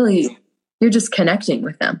 when really you're just connecting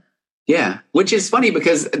with them. Yeah. Which is funny,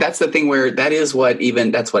 because that's the thing where that's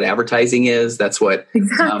what advertising is. That's what,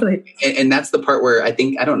 exactly. And that's the part where I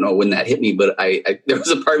don't know when that hit me, but there was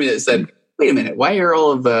a part of me that said, wait a minute, why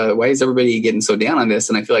is everybody getting so down on this?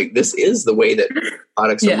 And I feel like this is the way that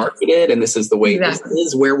products are marketed, and this is the way, this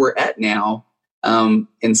is where we're at now.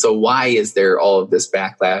 And so why is there all of this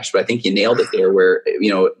backlash? But I think you nailed it there, where,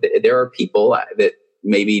 there are people that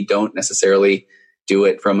maybe don't necessarily do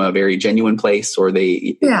it from a very genuine place, or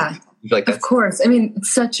they, like that's, of course. I mean,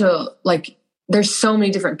 it's such there's so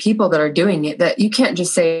many different people that are doing it that you can't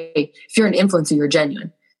just say, if you're an influencer, you're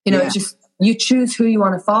genuine. It's just, you choose who you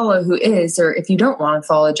want to follow, who is, or if you don't want to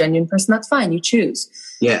follow a genuine person, that's fine. You choose.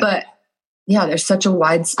 Yeah. But there's such a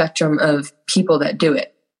wide spectrum of people that do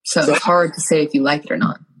it. So it's hard to say if you like it or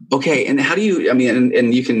not. Okay. And how do you,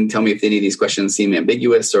 and you can tell me if any of these questions seem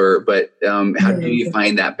ambiguous but how do you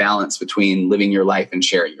find that balance between living your life and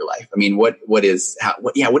sharing your life? I mean, what is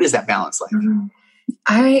that balance like?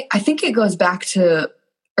 I think it goes back to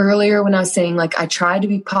earlier when I was saying, like, I try to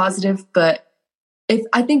be positive, but if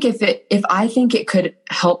I think it could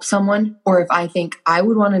help someone, or if I think I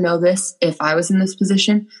would want to know this, if I was in this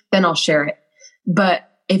position, then I'll share it. But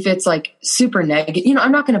if it's like super negative,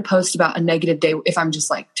 I'm not going to post about a negative day if I'm just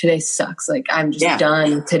like, today sucks. Like, I'm just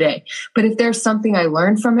done today. But if there's something I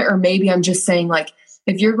learned from it, or maybe I'm just saying, like,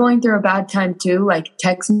 if you're going through a bad time too, like,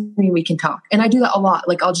 text me, we can talk. And I do that a lot.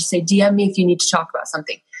 Like, I'll just say, DM me if you need to talk about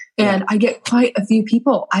something. And I get quite a few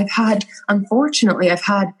people. Unfortunately, I've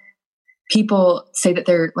had people say that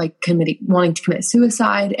they're like wanting to commit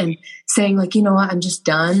suicide, and saying like, you know what, I'm just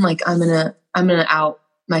done. Like, I'm going to out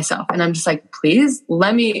myself. And I'm just like, please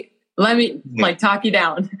let me like talk you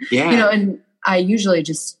down, and I usually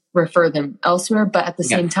just refer them elsewhere. But at the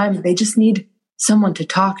same time, they just need someone to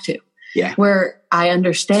talk to, where I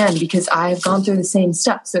understand, because I've gone through the same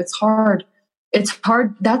stuff. So it's hard.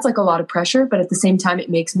 That's like a lot of pressure, but at the same time, it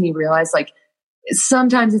makes me realize, like,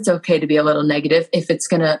 sometimes it's okay to be a little negative if it's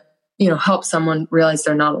going to, help someone realize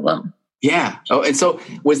they're not alone. Yeah. Oh, and so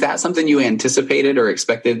was that something you anticipated or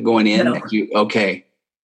expected going in? No. Okay.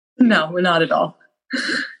 No, not at all.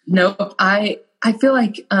 Nope. I feel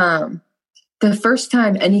like the first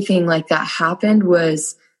time anything like that happened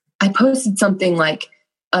was I posted something like,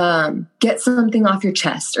 get something off your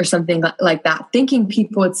chest or something like that, thinking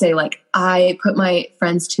people would say, like, I put my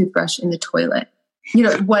friend's toothbrush in the toilet,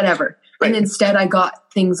 whatever. Right. And instead I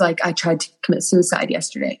got things like, I tried to commit suicide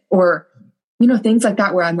yesterday, or, things like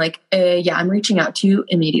that, where I'm like, I'm reaching out to you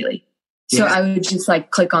immediately. So I would just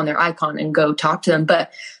like click on their icon and go talk to them.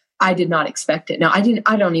 But I did not expect it. Now, I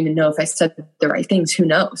don't even know if I said the right things. Who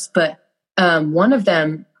knows? But one of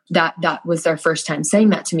them, that was their first time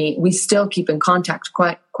saying that to me. We still keep in contact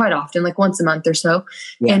quite often, like once a month or so.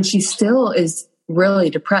 Yeah. And she still is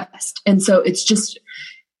really depressed. And so it's just,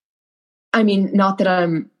 not that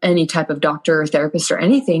I'm any type of doctor or therapist or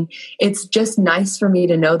anything. It's just nice for me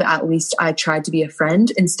to know that at least I tried to be a friend,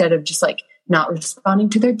 instead of just like not responding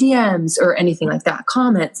to their DMs or anything like that,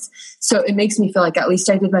 comments. So it makes me feel like at least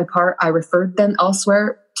I did my part. I referred them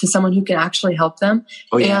elsewhere to someone who can actually help them.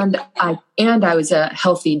 Oh, yeah. And I was a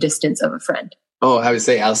healthy distance of a friend. Oh, I would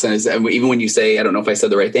say, Allison, is even when you say, I don't know if I said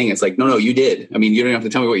the right thing, it's like, no, you did. You don't have to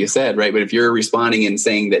tell me what you said, right? But if you're responding and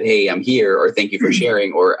saying that, hey, I'm here, or thank you for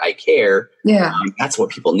sharing, or I care, that's what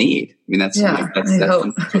people need. That's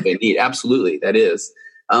what they need. Absolutely, that is.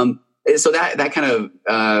 So that kind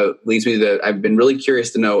of leads me to I've been really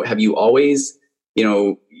curious to know, have you always,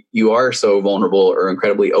 you are so vulnerable or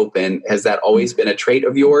incredibly open. Has that always been a trait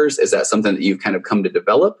of yours? Is that something that you've kind of come to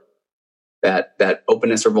develop, that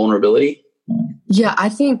openness or vulnerability? Yeah, I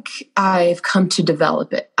think I've come to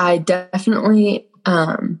develop it. I definitely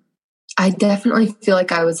feel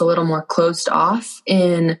like I was a little more closed off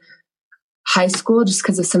in high school just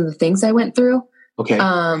because of some of the things I went through. Okay.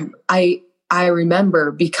 I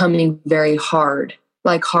remember becoming very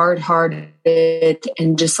hard-hearted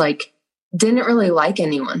and just like didn't really like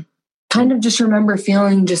anyone. Kind of just remember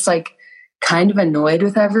feeling just like kind of annoyed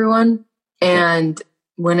with everyone and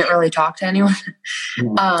wouldn't really talk to anyone.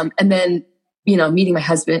 And then, meeting my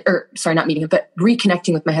husband, or sorry, not meeting him, but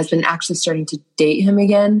reconnecting with my husband, actually starting to date him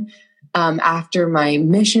again. After my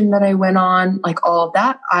mission that I went on, like all of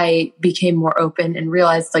that, I became more open and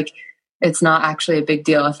realized like, it's not actually a big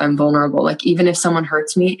deal if I'm vulnerable. Like even if someone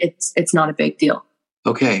hurts me, it's not a big deal.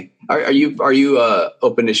 Okay. Are you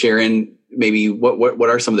open to sharing maybe what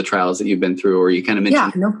are some of the trials that you've been through, or you kind of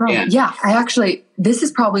mentioned? Yeah, no problem. Yeah, this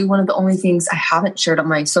is probably one of the only things I haven't shared on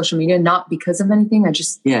my social media, not because of anything. I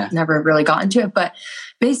just never really got into it. But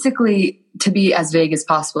basically, to be as vague as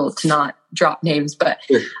possible, to not drop names, but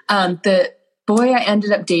sure. The boy I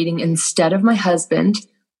ended up dating instead of my husband,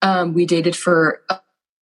 we dated for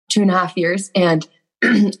 2.5 years. And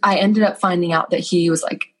I ended up finding out that he was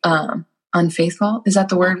like unfaithful. Is that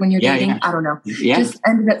the word when you're dating? Yeah. I don't know. Yeah. Just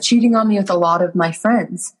ended up cheating on me with a lot of my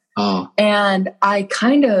friends. Oh. And I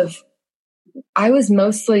was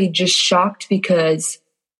mostly just shocked because,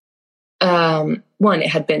 one, it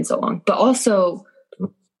had been so long, but also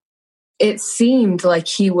it seemed like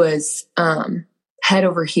he was head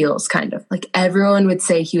over heels, kind of. Like everyone would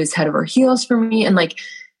say he was head over heels for me. And like,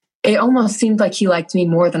 it almost seemed like he liked me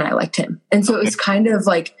more than I liked him. And so it was kind of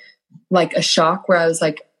like a shock where I was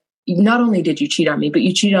like, not only did you cheat on me, but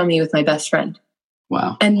you cheated on me with my best friend.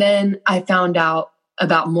 Wow. And then I found out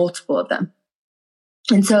about multiple of them.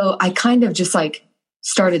 And so I kind of just like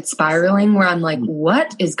started spiraling where I'm like,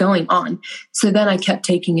 what is going on? So then I kept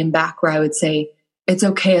taking him back where I would say, it's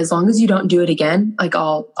okay. As long as you don't do it again, like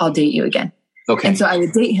I'll date you again. Okay. And so I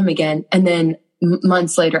would date him again. And then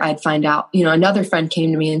months later, I'd find out, another friend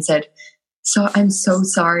came to me and said, so I'm so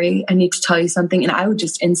sorry. I need to tell you something. And I would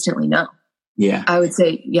just instantly know. Yeah. I would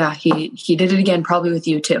say, yeah, he did it again, probably with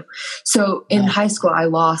you too. So in high school, I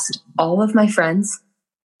lost all of my friends.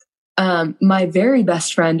 My very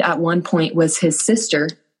best friend at one point was his sister,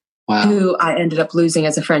 wow, who I ended up losing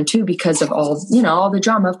as a friend too, because of all the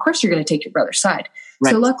drama. Of course you're going to take your brother's side.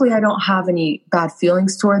 Right. So luckily I don't have any bad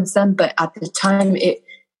feelings towards them, but at the time it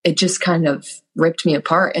just kind of ripped me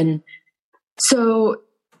apart. And so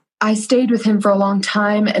I stayed with him for a long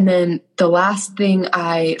time. And then the last thing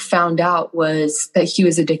I found out was that he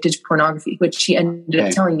was addicted to pornography, which he ended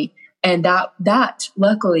up telling me. And that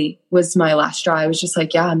luckily was my last straw. I was just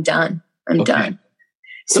like, yeah, I'm done. I'm done.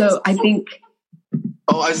 So I think.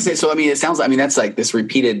 Oh, I was gonna say, so, it sounds like, that's like this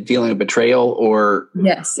repeated feeling of betrayal or.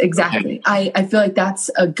 Yes, exactly. Okay. I feel like that's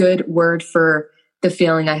a good word for the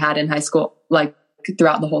feeling I had in high school, like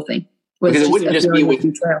throughout the whole thing. Because it wouldn't just be with,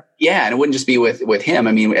 and it wouldn't just be with him.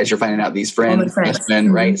 As you're finding out these friends,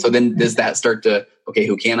 mm-hmm. right? So then does that start to, okay,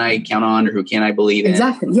 who can I count on or who can I believe in?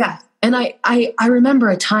 Exactly. Yeah. And I remember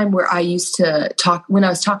a time where I used to talk, when I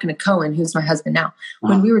was talking to Cohen, who's my husband now,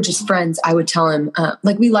 when we were just friends, I would tell him,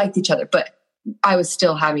 we liked each other, but I was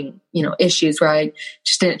still having, issues where I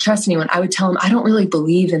just didn't trust anyone. I would tell him, I don't really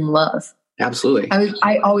believe in love. Absolutely.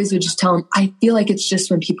 I always would just tell him, I feel like it's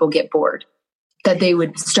just when people get bored that they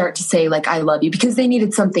would start to say like, I love you, because they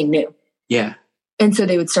needed something new. Yeah. And so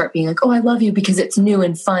they would start being like, oh, I love you, because it's new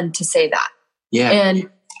and fun to say that. Yeah. And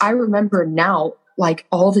I remember now, like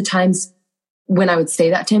all the times when I would say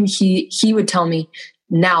that to him, he would tell me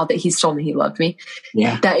now that he's told me he loved me,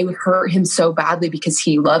 that it would hurt him so badly because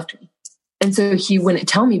he loved me. And so he wouldn't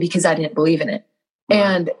tell me because I didn't believe in it. Wow.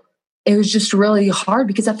 And it was just really hard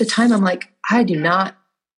because at the time I'm like, I do not,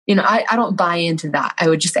 I don't buy into that. I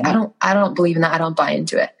would just say, I don't believe in that. I don't buy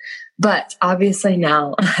into it. But obviously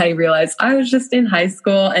now I realize I was just in high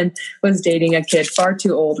school and was dating a kid far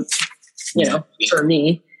too old, for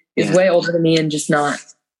me. He's way older than me and just not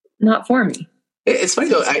for me. It's funny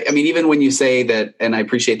though. Even when you say that, and I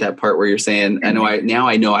appreciate that part where you're saying, I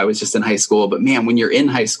know I was just in high school, but man, when you're in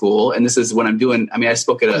high school, and this is what I'm doing. I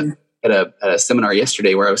spoke at a seminar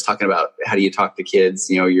yesterday where I was talking about how do you talk to kids,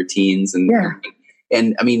 your teens, and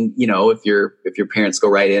And I mean, if your parents go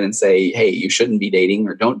right in and say, hey, you shouldn't be dating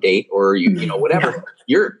or don't date or whatever,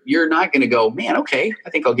 you're not going to go, man, okay, I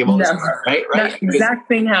think I'll give all this time, right? That exact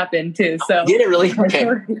thing happened too. So did it really? Okay.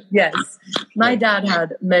 Yes. My dad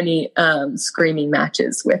had many screaming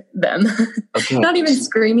matches with them. Okay. Not even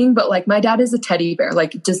screaming, but like my dad is a teddy bear,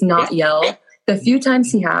 like does not yell. The few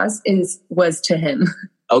times he was to him.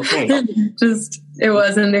 Okay. It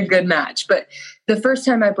wasn't a good match. But the first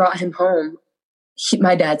time I brought him home,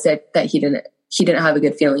 my dad said that he didn't have a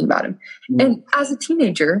good feeling about him. And as a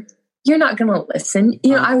teenager, you're not going to listen.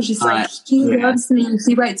 I was just like, he loves me.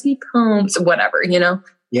 He writes me poems, whatever,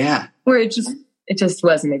 Yeah. Where it just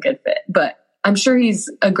wasn't a good fit. But I'm sure he's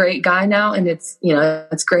a great guy now. And it's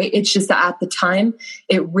great. It's just that at the time,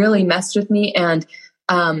 it really messed with me. And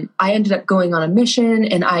I ended up going on a mission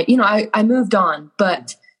and I moved on.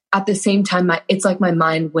 But at the same time, it's like my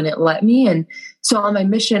mind wouldn't let me. And so on my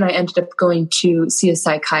mission, I ended up going to see a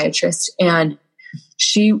psychiatrist, and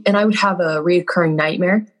I would have a reoccurring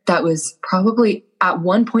nightmare that was probably at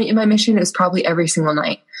one point in my mission, it was probably every single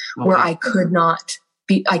night where I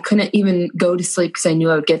couldn't even go to sleep because I knew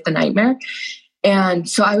I would get the nightmare. And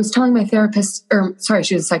so I was telling my therapist,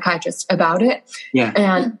 she was a psychiatrist, about it. Yeah.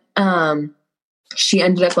 And she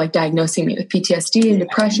ended up like diagnosing me with PTSD and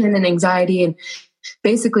depression and anxiety, and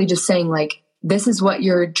basically just saying like, this is what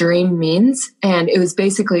your dream means. And it was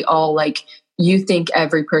basically all like, you think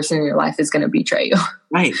every person in your life is going to betray you.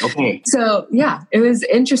 Right. Okay. So yeah, it was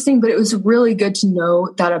interesting, but it was really good to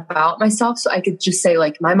know that about myself. So I could just say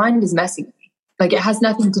like, my mind is messing with me. Like it has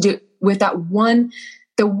nothing to do with the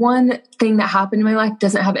one thing that happened in my life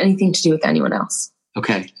doesn't have anything to do with anyone else.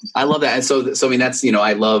 Okay. I love that. And so I mean, that's,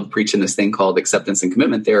 I love preaching this thing called acceptance and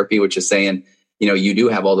commitment therapy, which is saying, you do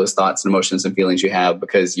have all those thoughts and emotions and feelings you have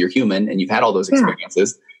because you're human and you've had all those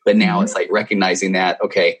experiences. But now it's like recognizing that,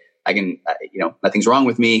 okay, I can, nothing's wrong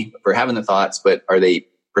with me for having the thoughts, but are they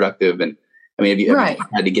productive? And I mean, have you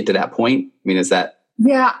had to get to that point? I mean, is that?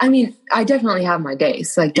 Yeah. I mean, I definitely have my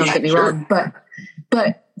days. Like, don't get me wrong,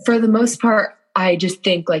 but for the most part, I just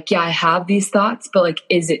think like, I have these thoughts, but like,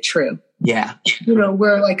 is it true? Yeah.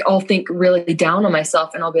 Where like I'll think really down on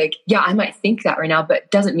myself and I'll be like, yeah, I might think that right now, but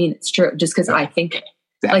it doesn't mean it's true just because I think it.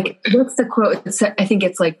 Exactly. Like, what's the quote? I think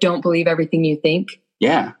it's like, don't believe everything you think.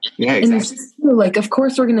 Yeah. Yeah. Exactly. And it's just like, of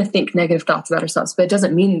course we're going to think negative thoughts about ourselves, but it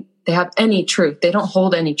doesn't mean they have any truth. They don't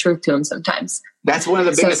hold any truth to them sometimes. That's one of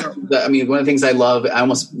the biggest, one of the things I love, I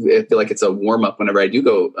almost feel like it's a warm up whenever I do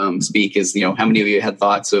go speak is, how many of you had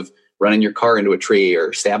thoughts of running your car into a tree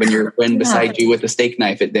or stabbing your friend beside you with a steak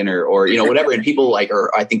knife at dinner or, whatever. And people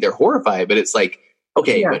I think they're horrified, but it's like,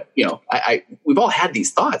 okay, but we've all had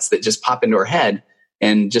these thoughts that just pop into our head.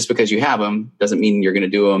 And just because you have them doesn't mean you're going to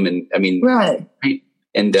do them. And I mean, right.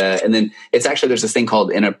 And then it's actually, there's this thing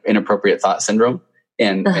called inappropriate thought syndrome.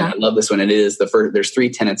 And I love this one. It is there's 3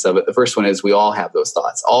 tenets of it. The first one is we all have those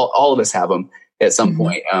thoughts. All of us have them at some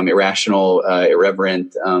point, irrational,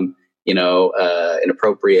 irreverent,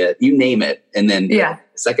 inappropriate, you name it. And then the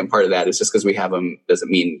second part of that is just because we have them doesn't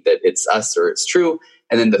mean that it's us or it's true.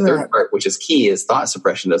 And then the third part, which is key, is thought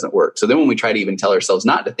suppression doesn't work. So then when we try to even tell ourselves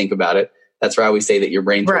not to think about it, that's where I always say that your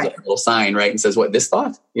brain throws a little sign, right? And says, what, this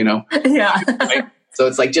thought, Yeah. Right? So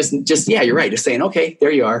it's like, just, you're right. Just saying, okay, there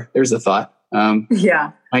you are. There's a thought.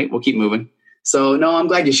 Right. We'll keep moving. So no, I'm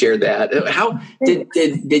glad you shared that. How do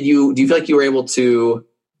you feel like you were able to,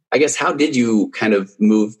 I guess, how did you kind of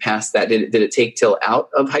move past that? Did it take till out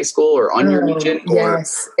of high school or on your mission?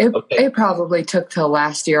 Yes, it probably took till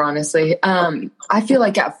last year, honestly. I feel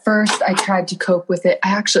like at first I tried to cope with it.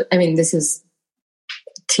 This is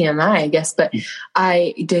TMI, I guess, but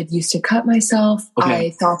I used to cut myself. Okay.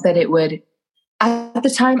 I thought that it would, at the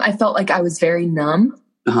time I felt like I was very numb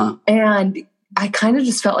and I kind of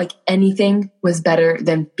just felt like anything was better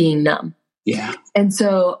than being numb. Yeah. And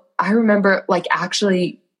so I remember like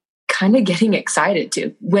actually kind of getting excited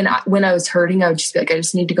too. When I was hurting, I would just be like, I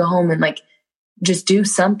just need to go home and like just do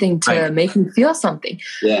something to make me feel something.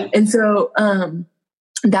 Yeah. And so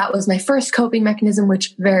that was my first coping mechanism,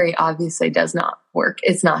 which very obviously does not work.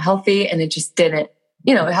 It's not healthy and it just didn't,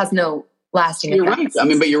 it has no lasting effects.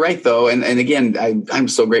 Right. But you're right though. And again, I'm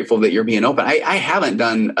so grateful that you're being open. I haven't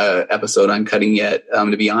done an episode on cutting yet,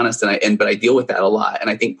 to be honest. But I deal with that a lot. And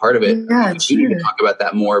I think part of it, you need to talk about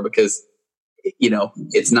that more because,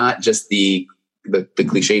 it's not just the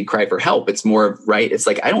cliched cry for help. It's more of, it's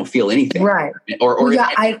like, I don't feel anything. Right.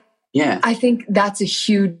 I think that's a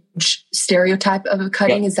huge stereotype of a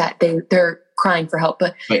cutting is that they're crying for help.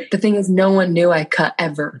 But the thing is, no one knew I cut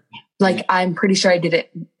ever. Like, I'm pretty sure I did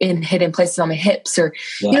it in hidden places on my hips or,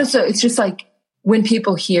 so it's just like when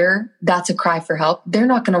people hear that's a cry for help, they're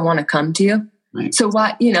not going to want to come to you. Right. So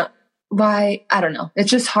why, I don't know. It's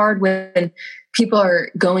just hard when people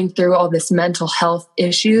are going through all this mental health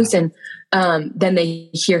issues and then they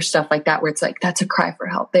hear stuff like that where it's like, that's a cry for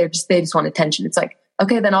help. They just want attention. It's like,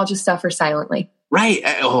 okay, then I'll just suffer silently. Right.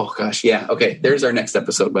 Oh gosh. Yeah. Okay. There's our next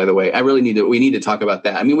episode, by the way. We need to talk about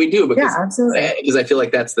that. I mean, we do because, absolutely. Because I feel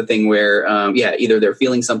like that's the thing where, either they're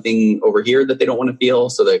feeling something over here that they don't want to feel.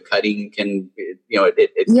 So the cutting can,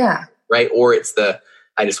 right. Or it's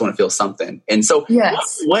I just want to feel something. And so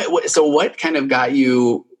yes. What kind of got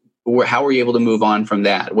you, or how were you able to move on from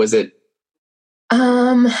that? Was it?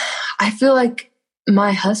 I feel like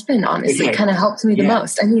my husband honestly kind of helped me the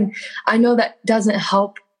most. I mean, I know that doesn't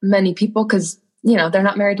help many people because, they're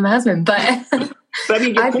not married to my husband, but I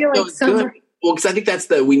mean, I feel like good. Well, because I think that's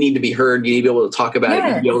we need to be heard. You need to be able to talk about it. You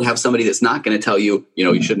need to be able to have somebody that's not going to tell you,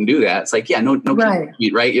 you shouldn't do that. It's like, no, right.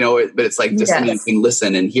 Right. But it's like just somebody who can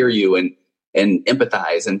listen and hear you and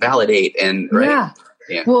empathize and validate and right.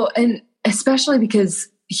 Yeah. Well, and especially because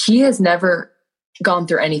he has never gone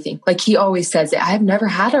through anything. Like he always says it. I have never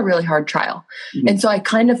had a really hard trial. Mm-hmm. And so I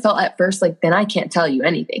kind of felt at first like, then I can't tell you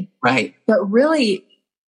anything. Right. But really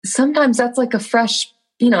sometimes that's like a fresh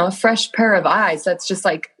pair of eyes. That's just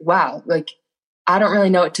like, wow, like I don't really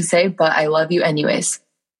know what to say, but I love you anyways.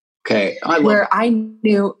 Okay. I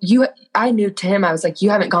knew to him, I was like, you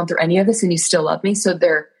haven't gone through any of this and you still love me. So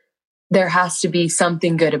there has to be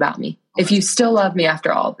something good about me if you still love me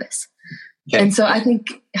after all of this. Okay. And so I think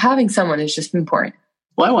having someone is just important.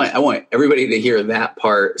 Well, I want everybody to hear that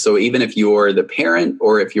part. So even if you're the parent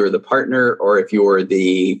or if you're the partner or if you're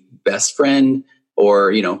the best friend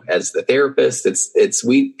or, as the therapist,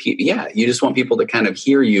 you just want people to kind of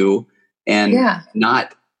hear you and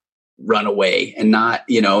not run away and not,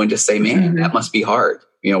 and just say, man, that must be hard.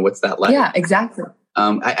 What's that like? Yeah, exactly.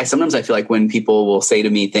 I sometimes I feel like when people will say to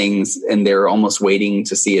me things and they're almost waiting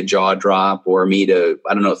to see a jaw drop or me to,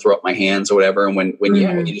 I don't know, throw up my hands or whatever. And when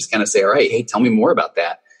you just kind of say, all right, hey, tell me more about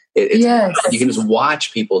that. You can just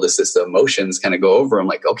watch people, just the emotions kind of go over. I'm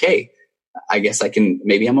like, okay, I guess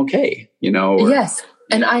maybe I'm okay, Yes.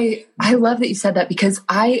 And I love that you said that because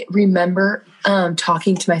I remember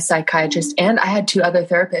talking to my psychiatrist and I had 2 other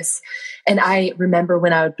therapists. And I remember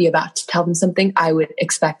when I would be about to tell them something, I would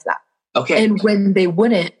expect that. Okay. And when they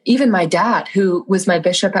wouldn't, even my dad, who was my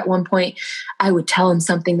bishop at one point, I would tell him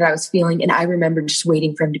something that I was feeling. And I remember just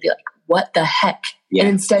waiting for him to be like, what the heck? Yeah.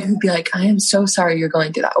 And instead he'd be like, I am so sorry you're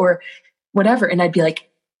going through that or whatever. And I'd be like,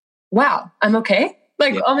 wow, I'm okay.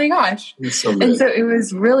 Like, oh my gosh. So and so it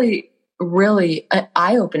was really, really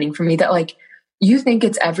eye-opening for me that like, you think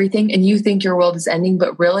it's everything and you think your world is ending,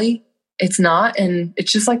 but really it's not. And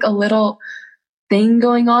it's just like a little thing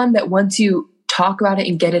going on that once you talk about it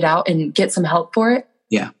and get it out and get some help for it.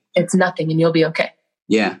 Yeah. It's nothing and you'll be okay.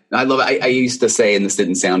 Yeah. I love it. I used to say, and this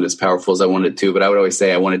didn't sound as powerful as I wanted to, but I would always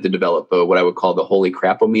say I wanted to develop what I would call the holy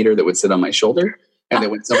crapometer that would sit on my shoulder. And then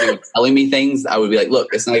when somebody was telling me things, I would be like, look,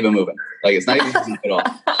 it's not even moving. Like, it's not even moving at all.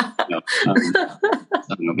 I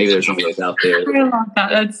don't know. Maybe there's somebody else out there. I love that.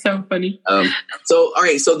 That's so funny. So, all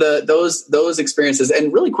right. So those experiences,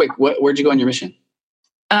 and really quick, where'd you go on your mission?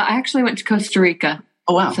 I actually went to Costa Rica.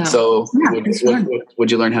 Oh, wow. So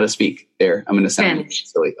would you learn how to speak there? I'm going to sound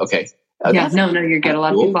silly. Okay. No, you're good. A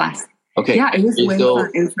lot of people ask. Okay. Yeah, it was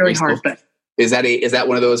really hard, but. Is that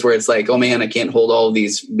one of those where it's like, oh man, I can't hold all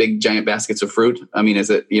these big giant baskets of fruit? I mean,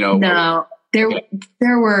 is it, No,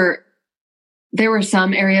 there were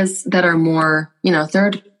some areas that are more,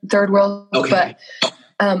 third world, but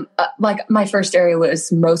like my first area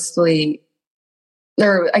was mostly,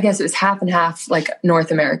 I guess it was half and half, like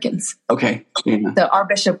North Americans. Okay. Yeah. So our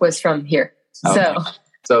bishop was from here. Okay.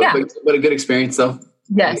 So but a good experience though.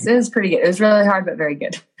 Yes, it was pretty good. It was really hard, but very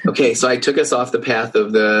good. Okay, so I took us off the path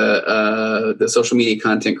of the social media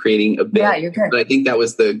content creating a bit. Yeah, you're good. But I think that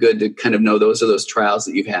was the good to kind of know those are those trials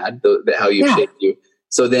that you've had, how you've shaped you.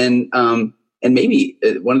 So then, and maybe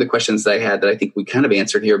one of the questions that I had that I think we kind of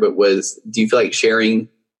answered here, but was, do you feel like sharing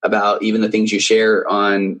about even the things you share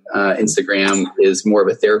on Instagram is more of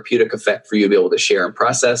a therapeutic effect for you to be able to share and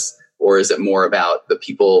process? Or is it more about the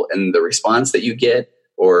people and the response that you get?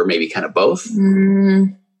 Or maybe kind of both?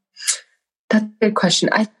 That's a good question.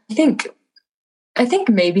 I think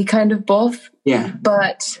maybe kind of both. Yeah.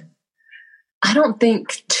 But I don't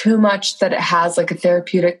think too much that it has like a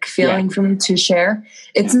therapeutic feeling for me to share.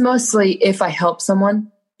 It's mostly if I help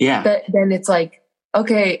someone. Yeah. Then it's like,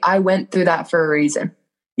 okay, I went through that for a reason.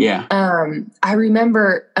 Yeah. I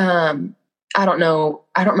remember, I don't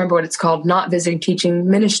remember what it's called. Not visiting,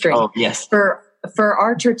 teaching, ministering. Oh, yes. For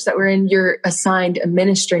our church that we're in, you're assigned a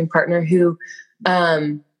ministering partner who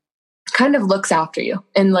kind of looks after you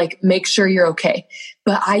and like makes sure you're okay.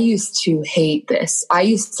 But I used to hate this. I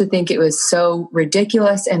used to think it was so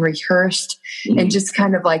ridiculous and rehearsed and just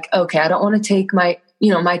kind of like, okay, I don't want to take my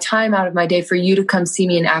time out of my day for you to come see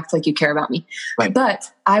me and act like you care about me. Right.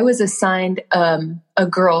 But I was assigned a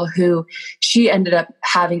girl who she ended up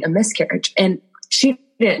having a miscarriage, and she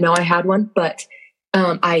didn't know I had one, but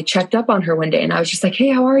I checked up on her one day and I was just like, hey,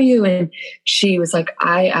 how are you? And she was like,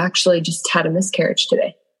 I actually just had a miscarriage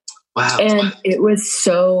today. Wow. And it was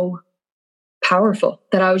so powerful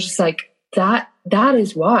that I was just like, that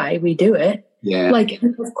is why we do it. Yeah. Like,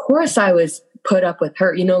 of course I was put up with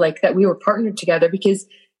her, like that we were partnered together, because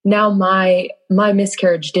now my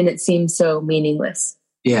miscarriage didn't seem so meaningless.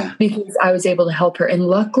 Yeah. Because I was able to help her. And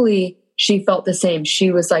luckily she felt the same.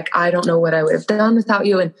 She was like, I don't know what I would have done without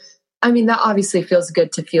you. And I mean, that obviously feels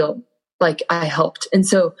good to feel like I helped. And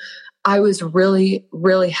so I was really,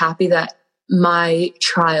 really happy that my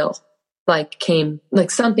trial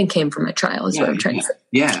something came from my trial is what I'm trying to say.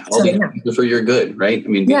 Yeah. For your good, right? I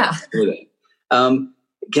mean, yeah. I'm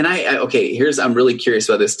really curious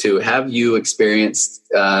about this too. Have you experienced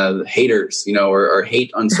haters, or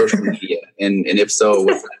hate on social media? And if so,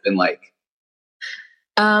 what's that been like?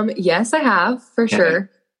 Yes, I have, for sure.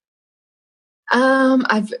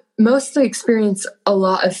 I've mostly experienced a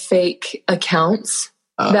lot of fake accounts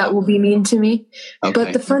that will be mean to me. Okay.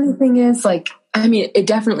 But the funny thing is, it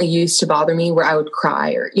definitely used to bother me where I would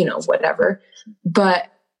cry or, whatever. But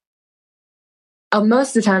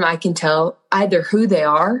most of the time I can tell either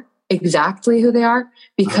exactly who they are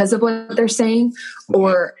because of what they're saying,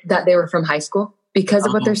 or that they were from high school because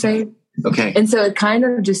of what they're saying. Okay. And so it kind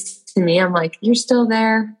of just, to me, I'm like, you're still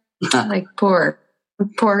there. Like, poor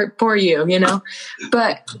you,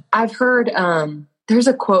 But I've heard, there's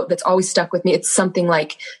a quote that's always stuck with me. It's something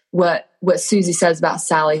like what Susie says about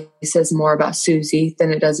Sally says more about Susie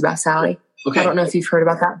than it does about Sally. Okay. I don't know if you've heard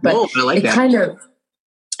about that, but I like that.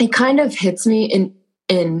 It kind of hits me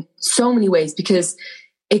in so many ways, because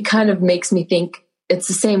it kind of makes me think it's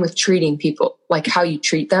the same with treating people, like how you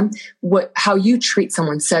treat them. How you treat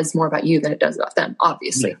someone says more about you than it does about them,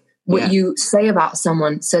 obviously. Yeah. What you say about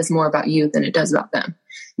someone says more about you than it does about them.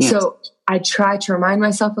 Yeah. So I try to remind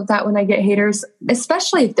myself of that when I get haters,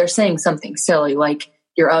 especially if they're saying something silly, like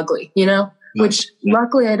you're ugly, which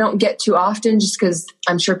luckily I don't get too often, just because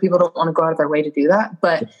I'm sure people don't want to go out of their way to do that.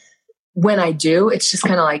 But when I do, it's just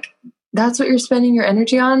kind of like, that's what you're spending your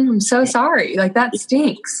energy on? I'm so sorry. Like, that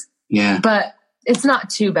stinks. Yeah. But it's not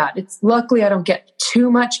too bad. Luckily I don't get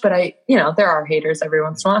too much, but there are haters every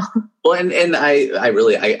once in a while. Well, and I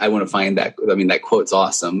want to find that. I mean, that quote's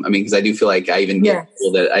awesome. I mean, because I do feel like I even get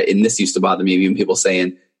people and this used to bother me, even people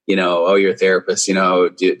saying, oh, you're a therapist,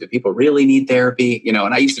 do people really need therapy? And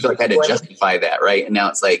I used to feel like I had to justify that. Right. And now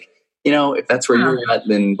it's like, if that's where you're at,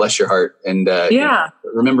 then bless your heart. And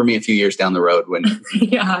remember me a few years down the road when.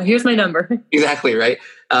 Yeah, here's my number. Exactly. Right.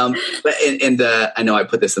 But I know I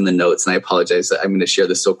put this in the notes, and I apologize. I'm going to share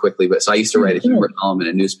this so quickly. But so I used to write a humor column in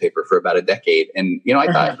a newspaper for about a decade. And,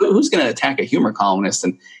 I thought, who's going to attack a humor columnist?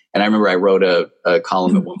 And I remember I wrote a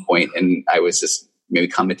column at one point, and I was just maybe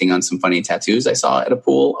commenting on some funny tattoos I saw at a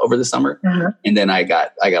pool over the summer. And then I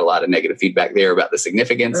got a lot of negative feedback there about the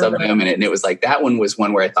significance of them. And it was like, that one was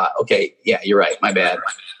one where I thought, okay, yeah, you're right. My bad.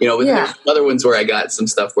 But there's other ones where I got some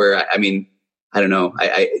stuff where, I don't know.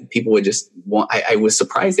 People would just want, I was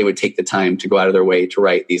surprised they would take the time to go out of their way to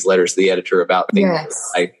write these letters to the editor about things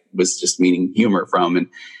I was just meaning humor from. And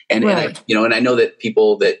I know that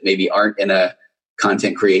people that maybe aren't in a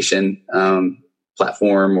content creation,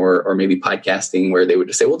 platform or maybe podcasting, where they would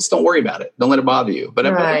just say, well, just don't worry about it. Don't let it bother you. But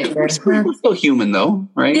we're still human though.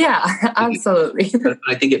 Right. Yeah, absolutely. But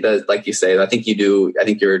I think it does. Like you say, I think you do. I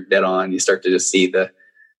think you're dead on. You start to just see the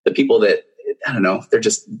people that, I don't know, they're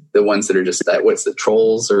just the ones that are just what's the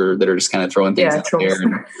trolls, or that are just kind of throwing things out there.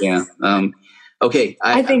 And, okay.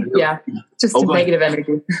 I think, just negative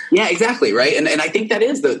energy. Yeah, exactly. Right. And I think that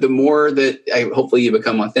is the more that hopefully you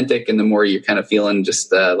become authentic, and the more you're kind of feeling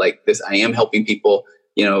just like this, I am helping people,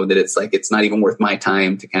 that it's like, it's not even worth my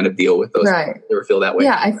time to kind of deal with those or feel that way.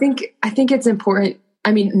 Yeah. I think it's important.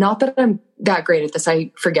 I mean, not that I'm that great at this,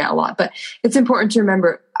 I forget a lot, but it's important to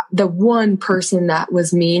remember the one person that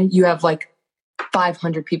was mean, you have like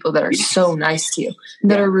 500 people that are so nice to you,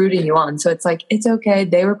 that are rooting you on. So it's like, it's okay.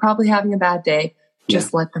 They were probably having a bad day.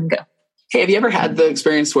 Just let them go. Hey, have you ever had the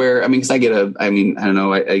experience where, because I get I don't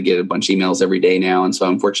know, I get a bunch of emails every day now. And so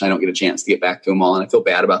unfortunately I don't get a chance to get back to them all. And I feel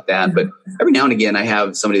bad about that. But every now and again, I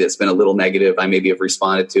have somebody that's been a little negative I maybe have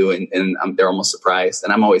responded to, and they're almost surprised.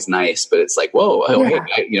 And I'm always nice, but it's like, whoa, hey,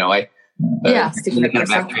 kind of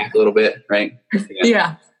backtrack a little bit. Right.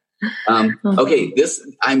 Yeah. Okay.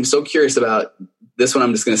 I'm so curious about this one.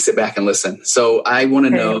 I'm just going to sit back and listen. So I want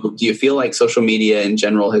to know, do you feel like social media in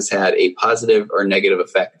general has had a positive or negative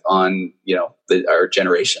effect on, our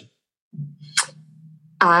generation?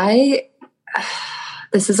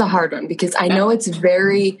 This is a hard one because I know it's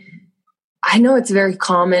very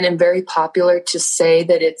common and very popular to say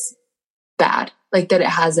that it's bad, like that it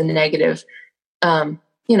has a negative, a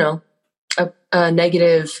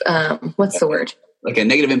negative, what's the word? Like a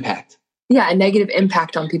negative impact. Yeah, a negative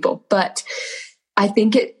impact on people. But I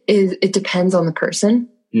think it depends on the person.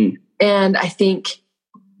 And I think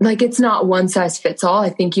like it's not one size fits all. I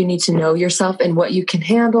think you need to know yourself and what you can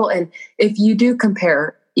handle. And if you do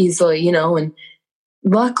compare easily, and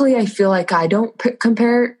luckily I feel like I don't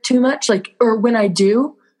compare too much, or when I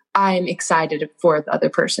do, I'm excited for the other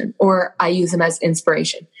person or I use them as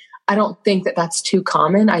inspiration. I don't think that that's too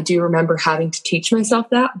common. I do remember having to teach myself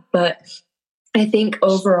that, but I think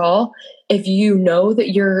overall, if you know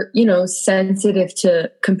that you're, sensitive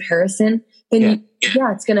to comparison, then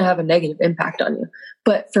it's going to have a negative impact on you.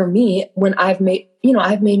 But for me, when I've made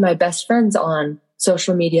my best friends on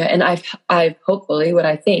social media, and I've hopefully what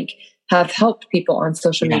I think have helped people on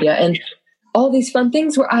social media and all these fun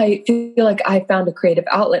things where I feel like I found a creative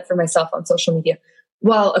outlet for myself on social media.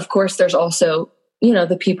 While of course there's also,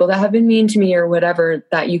 the people that have been mean to me or whatever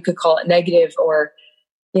that you could call it negative or,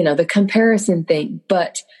 the comparison thing.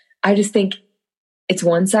 But I just think it's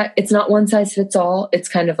not one size fits all. It's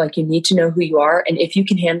kind of like you need to know who you are. And if you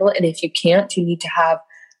can handle it, and if you can't, you need to have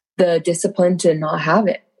the discipline to not have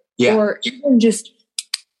it. Yeah. Or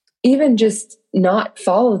even just not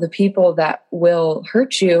follow the people that will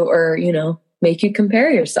hurt you or, make you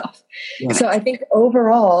compare yourself. Yeah. So I think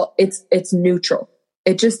overall it's neutral.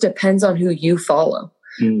 It just depends on who you follow.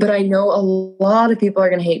 But I know a lot of people are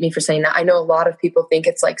going to hate me for saying that. I know a lot of people think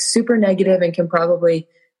it's like super negative and can probably,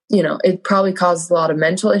 it probably causes a lot of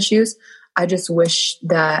mental issues. I just wish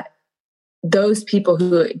that those people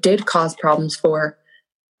who it did cause problems for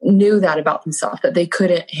knew that about themselves, that they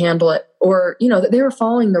couldn't handle it or, that they were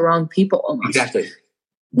following the wrong people almost. Exactly.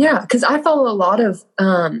 Yeah. Because I follow a lot of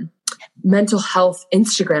mental health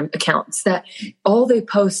Instagram accounts that all they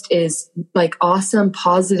post is like awesome,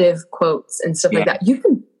 positive quotes and stuff like that.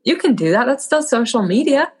 You can do that. That's still social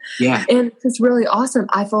media. Yeah. And it's really awesome.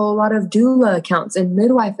 I follow a lot of doula accounts and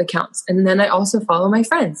midwife accounts. And then I also follow my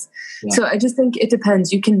friends. Yeah. So I just think it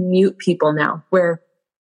depends. You can mute people now where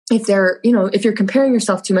if they're, if you're comparing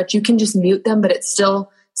yourself too much, you can just mute them, but it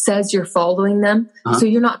still says you're following them. Uh-huh. So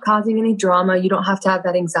you're not causing any drama. You don't have to have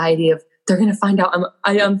that anxiety of they're going to find out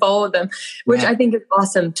I unfollowed them, which I think is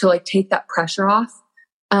awesome to like take that pressure off.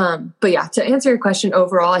 But yeah, to answer your question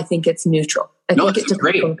overall, I think it's neutral. I think it's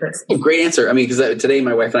great answer. I mean, because today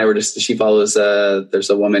my wife and I she follows,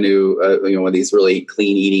 there's a woman who, one of these really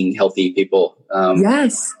clean eating, healthy people.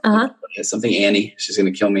 Yes. Uh-huh. Something Annie, she's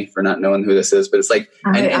going to kill me for not knowing who this is, but it's like,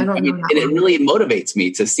 and it really motivates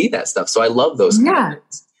me to see that stuff. So I love those. Yeah.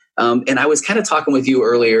 And I was kind of talking with you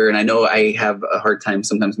earlier, and I know I have a hard time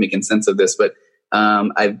sometimes making sense of this, but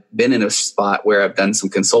I've been in a spot where I've done some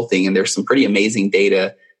consulting, and there's some pretty amazing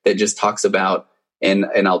data that just talks about, and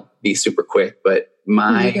I'll be super quick, but when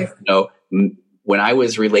I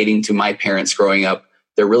was relating to my parents growing up,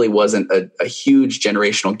 there really wasn't a huge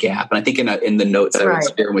generational gap. And I think in the notes I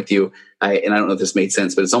was sharing with you, and I don't know if this made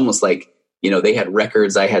sense, but it's almost like, they had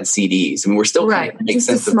records, I had CDs. I mean, we're still trying to make just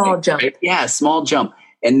sense a small jump. Right? Yeah, small jump.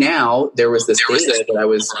 And now there was this data that I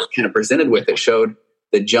was kind of presented with that showed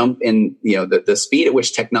the jump in, the speed at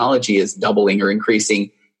which technology is doubling or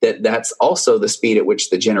increasing, that's also the speed at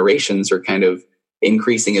which the generations are kind of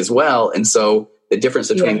increasing as well. And so the difference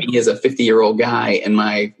between me as a 50-year-old guy and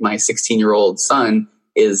my 16-year-old son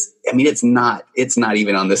is, I mean, it's not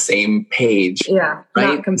even on the same page. Yeah.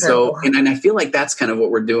 Right. So, and I feel like that's kind of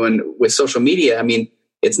what we're doing with social media. I mean,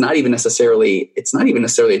 it's not even necessarily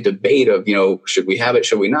a debate of, should we have it?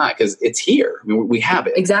 Should we not? Because it's here. I mean, we have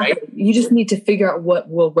it. Exactly. Right? You just need to figure out what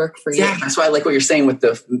will work for you. Yeah. That's why I like what you're saying with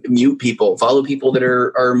the mute people, follow people that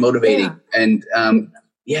are motivating. And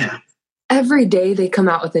every day they come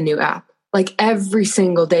out with a new app. Like every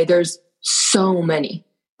single day, there's so many.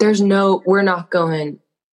 We're not going,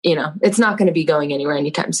 it's not going to be going anywhere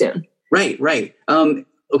anytime soon. Right.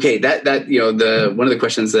 Okay. That one of the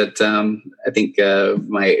questions that I think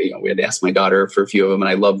we had to ask my daughter for a few of them, and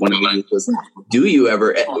I love one of them was, do you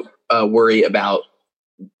ever worry about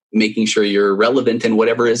making sure you're relevant in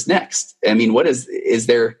whatever is next? I mean, is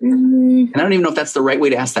there, and I don't even know if that's the right way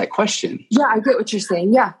to ask that question. Yeah, I get what you're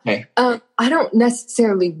saying. Yeah. Okay. I don't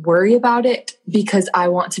necessarily worry about it because I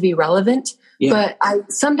want to be relevant, but I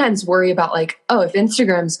sometimes worry about like, oh, if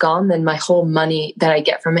Instagram's gone, then my whole money that I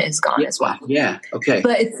get from it is gone as well. Yeah. Okay.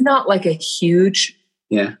 But it's not like a huge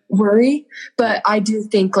worry, but I do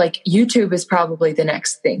think like YouTube is probably the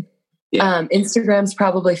next thing. Yeah. Instagram's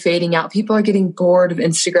probably fading out. People are getting bored of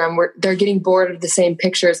Instagram. They're getting bored of the same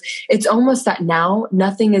pictures. It's almost that now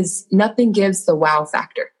nothing gives the wow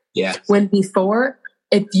factor. Yeah. When before,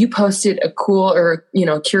 if you posted a cool or,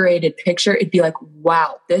 curated picture, it'd be like,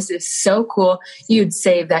 wow, this is so cool. You'd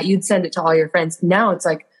save that. You'd send it to all your friends. Now it's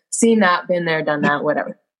like, seen that, been there, done that,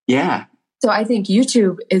 whatever. Yeah. So I think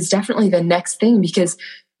YouTube is definitely the next thing because,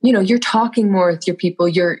 you're talking more with your people.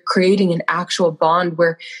 You're creating an actual bond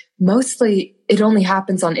where mostly it only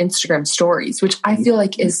happens on Instagram stories, which I feel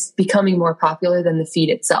like is becoming more popular than the feed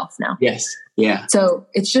itself now. Yes. Yeah. So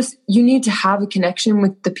it's just, you need to have a connection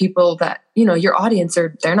with the people that, your audience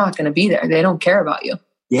they're not going to be there. They don't care about you.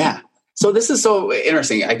 Yeah. So this is so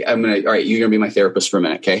interesting. All right, you're going to be my therapist for a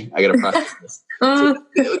minute. Okay. I got to process this. So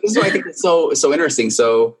this is why I think it's so interesting.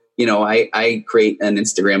 So, I create an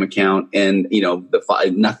Instagram account and,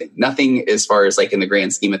 nothing as far as like in the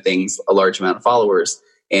grand scheme of things, a large amount of followers.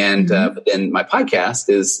 And, but then my podcast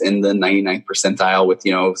is in the 99th percentile with,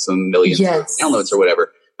 some millions of downloads or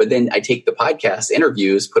whatever. But then I take the podcast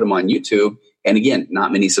interviews, put them on YouTube. And again,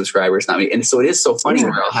 not many subscribers, And so it is so funny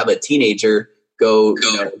where I'll have a teenager go,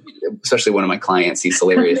 especially one of my clients, he's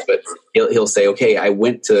hilarious, but he'll say, okay, I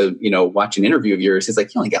went to, watch an interview of yours. He's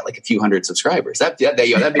like, you only got like a few hundred subscribers. That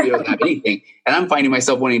video doesn't have anything. And I'm finding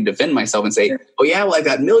myself wanting to defend myself and say, oh yeah, well, I've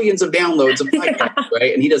got millions of downloads of podcasts,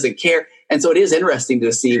 right? And he doesn't care. And so it is interesting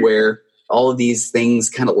to see where all of these things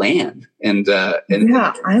kind of land. I'm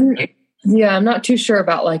not too sure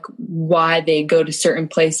about like why they go to certain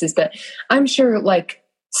places, but I'm sure like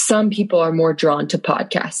some people are more drawn to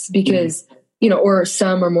podcasts because or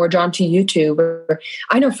some are more drawn to YouTube. Or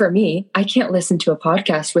I know for me, I can't listen to a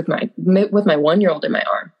podcast with my 1-year-old in my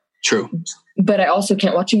arm. True. But I also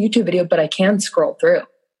can't watch a YouTube video, but I can scroll through.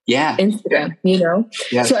 Yeah. Instagram,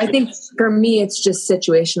 Yeah, so I think for me, it's just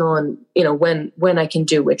situational and, when I can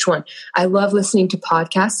do which one. I love listening to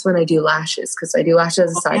podcasts when I do lashes because I do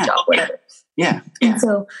lashes as a side job, whatever. Yeah. And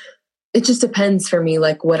so it just depends for me,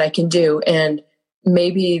 like what I can do. And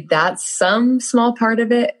maybe that's some small part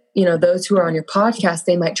of it. Those who are on your podcast,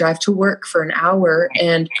 they might drive to work for an hour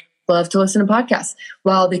and love to listen to podcasts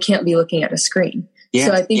while they can't be looking at a screen. Yeah.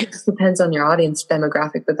 So I think it just depends on your audience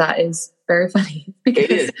demographic, but that is very funny.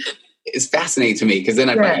 It is. It's fascinating to me because then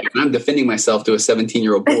I'm defending myself to a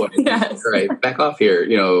 17-year-old boy. Yes. All right, back off here.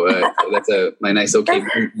 That's my nice okay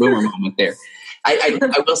boomer moment there. I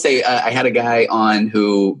will say I had a guy on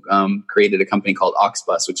who created a company called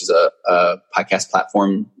Oxbus, which is a podcast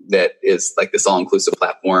platform that is like this all-inclusive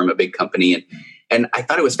platform, a big company. And I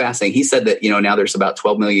thought it was fascinating. He said that, now there's about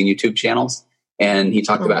 12 million YouTube channels. And he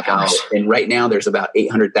talked about how, and right now there's about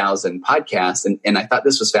 800,000 podcasts. And I thought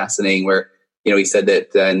this was fascinating where, he said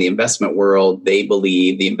that in the investment world, they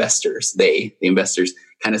believe the investors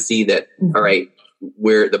kind of see that, all right,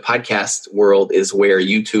 where the podcast world is where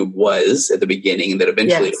YouTube was at the beginning, and that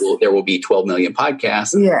eventually there will be 12 million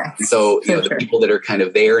podcasts. Yeah. So, the people that are kind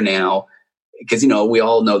of there now, because, we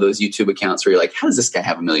all know those YouTube accounts where you're like, how does this guy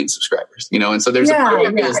have 1 million subscribers? And so there's a part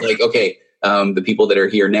of it is like, okay, the people that are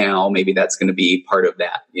here now, maybe that's going to be part of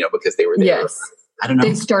that, because they were there. Yes. I don't know.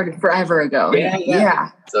 They started forever ago.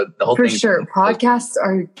 Yeah. So the whole for thing, sure. Podcasts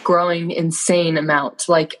are growing insane amount.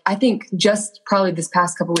 Like I think just probably this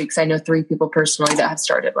past couple of weeks, I know 3 people personally that have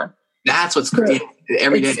started one. That's what's great.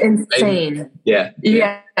 It's insane. Right? Yeah.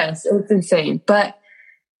 Yes, it's insane. But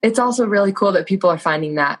it's also really cool that people are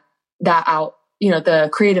finding that out, the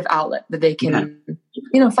creative outlet that they can,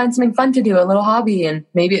 find something fun to do, a little hobby, and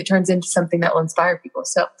maybe it turns into something that will inspire people.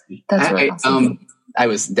 So that's really awesome. I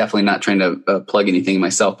was definitely not trying to plug anything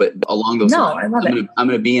myself, but along those lines, I'm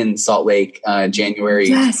going to be in Salt Lake January.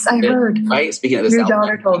 Yes, I heard. Right, speaking of this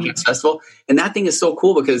festival, and that thing is so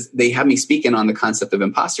cool because they have me speaking on the concept of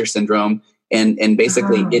imposter syndrome, and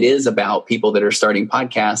basically it is about people that are starting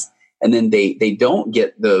podcasts, and then they don't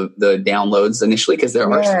get the downloads initially because there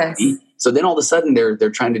are so many. So then all of a sudden they're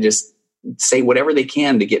trying to just say whatever they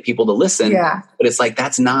can to get people to listen. Yeah. But it's like,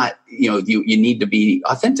 that's not, you need to be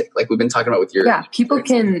authentic. Like we've been talking about with your. Yeah. People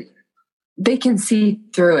they can see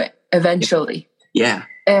through it eventually. Yeah.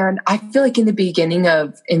 And I feel like in the beginning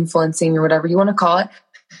of influencing or whatever you want to call it,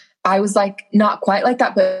 I was like, not quite like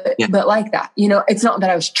that, but like that, it's not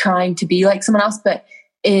that I was trying to be like someone else, but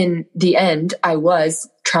in the end I was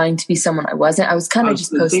trying to be someone I wasn't. I was kind of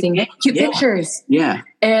just posting cute pictures. Yeah.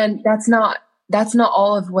 And that's not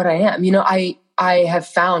all of what I am. You know, I have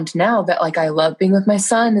found now that like I love being with my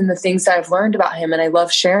son and the things that I've learned about him, and I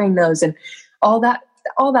love sharing those and all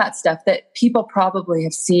that stuff that people probably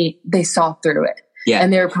have seen. They saw through it. Yeah.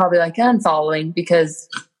 And they were probably like unfollowing because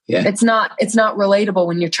it's not relatable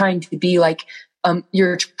when you're trying to be like,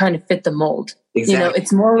 you're trying to fit the mold. Exactly. You know,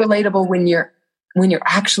 it's more relatable when you're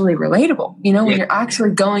actually relatable, you know, when you're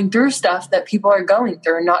actually going through stuff that people are going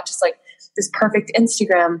through, and not just like this perfect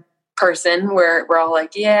Instagram person where we're all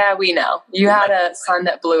like, yeah, we know you had a sun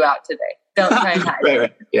that blew out today. Don't try and hide it.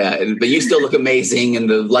 Right. Yeah. But you still look amazing, and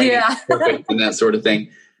the lighting is perfect and that sort of thing.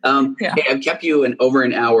 Hey, I've kept you over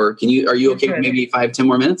an hour. Are you okay with maybe 5-10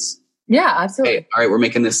 more minutes? Yeah, absolutely. Hey, all right. We're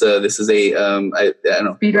making this, this is I don't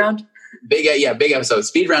know. Speed round. Big episode.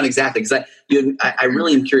 Speed round. Exactly. Because I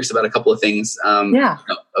really am curious about a couple of things.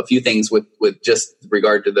 A few things with just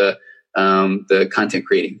regard to the content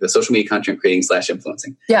creating, the social media content creating /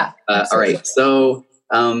 influencing. Yeah. All right. So,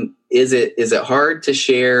 is it hard to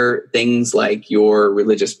share things like your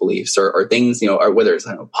religious beliefs or things, you know, or whether it's,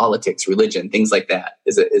 I don't know, politics, religion, things like that?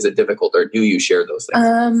 Is it difficult, or do you share those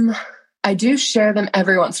things? I do share them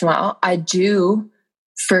every once in a while. I do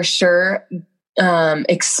for sure,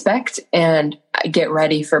 expect and get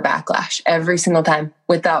ready for backlash every single time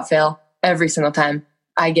without fail. Every single time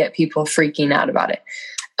I get people freaking out about it.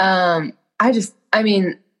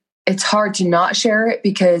 It's hard to not share it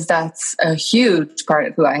because that's a huge part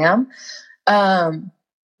of who I am.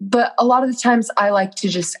 But a lot of the times I like to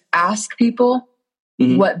just ask people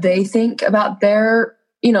what they think about their,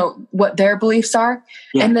 you know, what their beliefs are.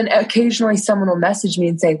 Yeah. And then occasionally someone will message me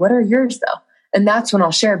and say, what are yours though? And that's when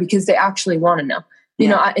I'll share, because they actually want to know, you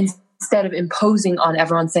know, instead of imposing on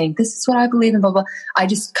everyone saying, this is what I believe in, blah, blah. I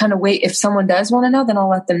just kind of wait. If someone does want to know, then I'll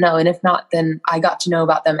let them know. And if not, then I got to know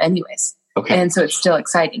about them anyways. Okay. And so it's still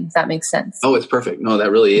exciting, if that makes sense. Oh, it's perfect. No,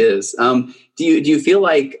 that really is. Do you feel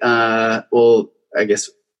like, well, I guess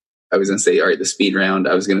I was going to say, all right, the speed round,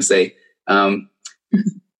 I was going to say,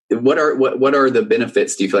 what are the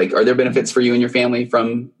benefits? Do you feel like, are there benefits for you and your family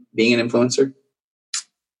from being an influencer?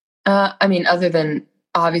 Other than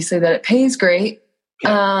obviously that it pays great.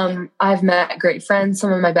 Okay. I've met great friends.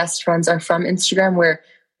 Some of my best friends are from Instagram, where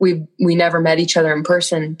we never met each other in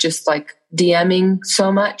person, just like DMing so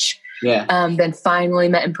much. Yeah. Then finally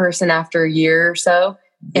met in person after a year or so.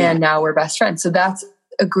 Yeah. And now we're best friends. So that's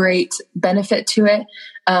a great benefit to it.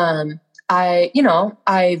 I've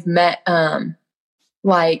met,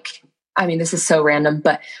 this is so random,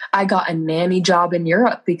 but I got a nanny job in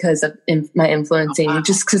Europe because of my influencing. Oh, wow.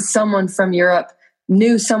 Just because someone from Europe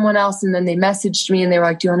knew someone else, and then they messaged me and they were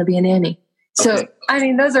like, do you want to be a nanny? Okay.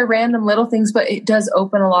 So, those are random little things, but it does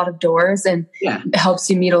open a lot of doors, and it helps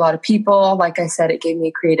you meet a lot of people. Like I said, it gave me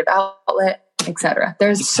a creative outlet, etc.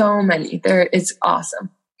 There's so many there. It's awesome.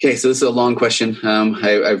 Okay. So this is a long question.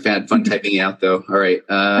 I've had fun typing it out though. All right.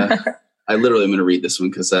 I literally am going to read this one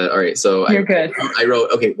because, all right. So you're good. I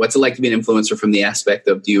wrote, okay, what's it like to be an influencer from the aspect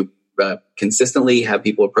of, do you consistently have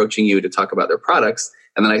people approaching you to talk about their products?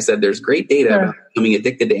 And then I said, there's great data about becoming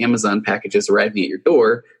addicted to Amazon packages arriving at your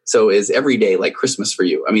door. So is every day like Christmas for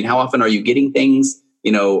you? I mean, how often are you getting things?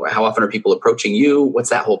 You know, how often are people approaching you? What's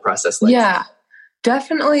that whole process like? Yeah,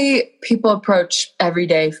 definitely people approach every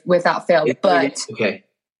day without fail. But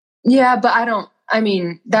yeah, but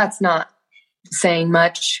that's not saying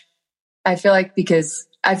much. I feel like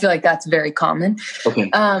that's very common.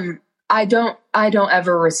 Okay. I don't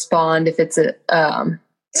ever respond if it's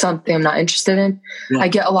something I'm not interested in. Yeah. I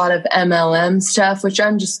get a lot of MLM stuff, which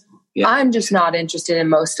I'm just not interested in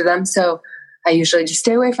most of them. So I usually just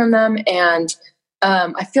stay away from them. And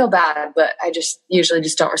I feel bad, but I just usually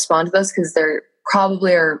just don't respond to those because they're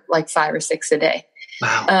probably are like 5 or 6 a day.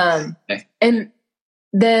 Wow. And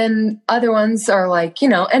then other ones are like,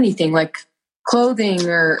 anything like clothing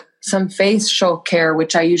or some facial care,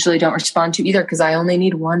 which I usually don't respond to either because I only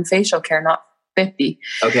need one facial care, not 50.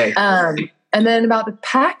 Okay. And then about the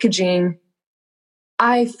packaging,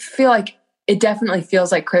 I feel like it definitely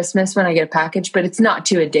feels like Christmas when I get a package, but it's not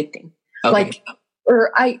too addicting. Okay.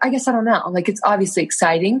 I guess I don't know. Like, it's obviously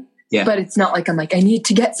exciting, but it's not like I'm like, I need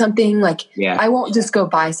to get something. Like, I won't just go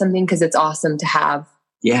buy something because it's awesome to have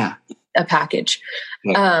a package.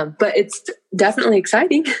 But it's definitely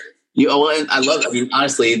exciting. I love,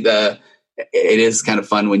 honestly, it is kind of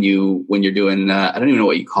fun when you're doing, I don't even know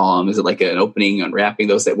what you call them. Is it like an opening, unwrapping,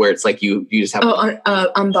 those that where it's like you just have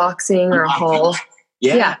unboxing or a haul.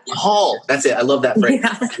 Yeah. A haul. That's it. I love that phrase.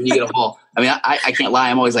 Yeah. When you get a haul. I can't lie.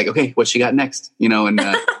 I'm always like, okay, what she got next? And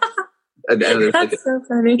There's like That's so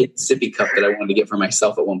funny. sippy cup that I wanted to get for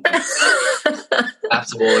myself at one point.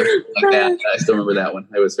 Appsible or something like that. I still remember that one.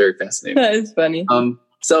 It was very fascinating. That is funny.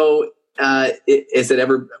 So is it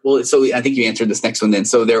ever, well, so I think you answered this next one then.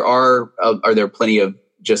 So there are there plenty of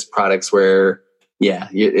just products where,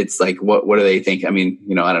 it's like, what do they think? I mean,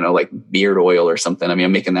 I don't know, like beard oil or something. I mean,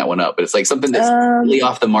 I'm making that one up, but it's like something that's really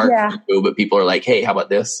off the mark, but people are like, hey, how about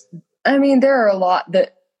this? I mean, there are a lot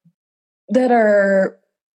that are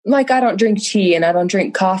like, I don't drink tea and I don't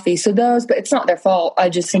drink coffee. So but it's not their fault. I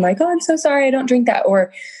just am like, oh, I'm so sorry, I don't drink that.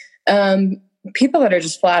 Or people that are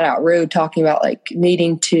just flat out rude, talking about like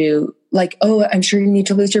needing to, like, oh, I'm sure you need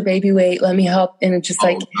to lose your baby weight. Let me help. And it's just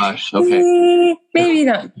gosh, okay. Maybe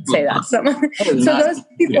not say that. So those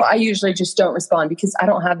people, I usually just don't respond because I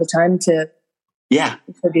don't have the time to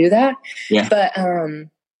do that. Yeah.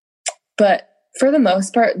 But for the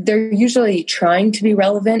most part, they're usually trying to be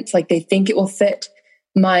relevant. Like they think it will fit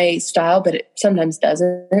my style, but it sometimes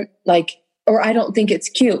doesn't. Like, or I don't think it's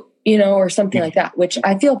cute, or something like that, which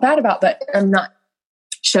I feel bad about, but I'm not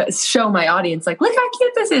show my audience like, look how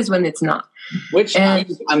cute this is, when it's not. Which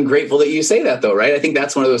I'm grateful that you say that though, right? I think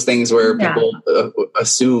that's one of those things where people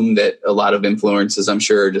assume that a lot of influencers, I'm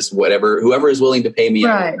sure, just whoever is willing to pay me,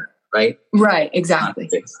 right? Right,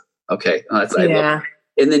 exactly. Okay,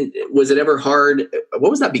 and then was it ever hard?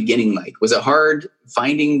 What was that beginning like? Was it hard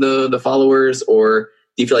finding the followers, or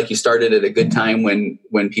do you feel like you started at a good time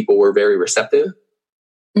when people were very receptive?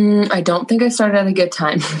 I don't think I started at a good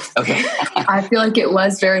time. Okay. I feel like it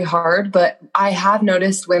was very hard, but I have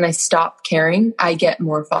noticed when I stop caring, I get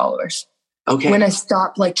more followers. Okay. When I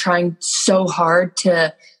stop like trying so hard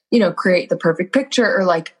to, create the perfect picture or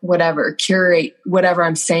like whatever, curate whatever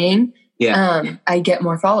I'm saying, I get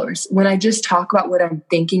more followers. When I just talk about what I'm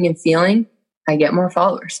thinking and feeling, I get more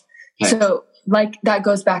followers. Okay. So like that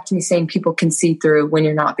goes back to me saying people can see through when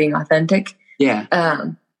you're not being authentic. Yeah.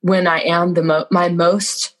 When I am my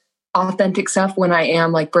most authentic self, when I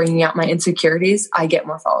am like bringing out my insecurities, I get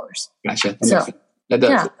more followers. Gotcha. That does.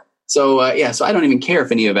 Yeah. So I don't even care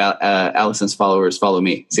if any of Allison's followers follow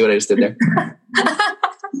me. See what I just did there?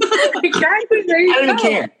 Exactly. There you I don't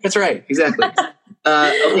even care. That's right. Exactly.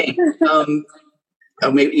 Okay.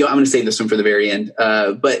 Maybe I'm going to save this one for the very end.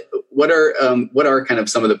 But what are kind of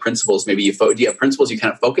some of the principles? Maybe do you have principles you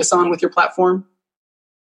kind of focus on with your platform?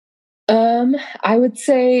 I would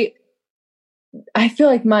say, I feel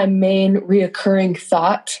like my main reoccurring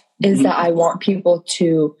thought is that I want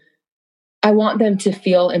them to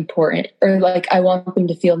feel important, or like I want them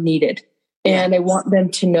to feel needed. And I want them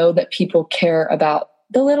to know that people care about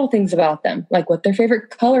the little things about them, like what their favorite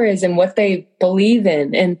color is and what they believe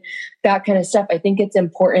in and that kind of stuff. I think it's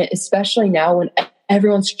important, especially now when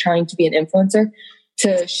everyone's trying to be an influencer,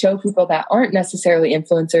 to show people that aren't necessarily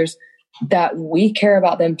influencers that we care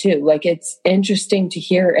about them too. Like it's interesting to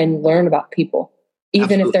hear and learn about people,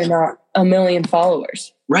 even if they're not 1 million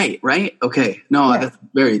followers. Right. Okay. No,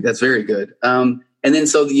 that's very good. And then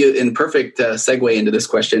so in perfect segue into this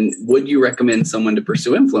question, would you recommend someone to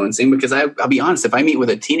pursue influencing? Because I'll be honest, if I meet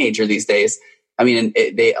with a teenager these days, I mean,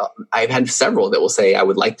 I've had several that will say, I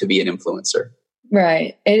would like to be an influencer.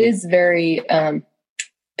 Right. It is very,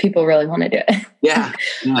 people really want to do it. Yeah.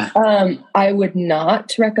 I would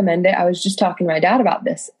not recommend it. I was just talking to my dad about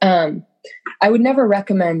this. I would never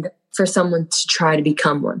recommend for someone to try to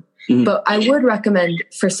become one, but I would recommend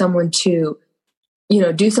for someone to,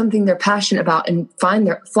 do something they're passionate about and find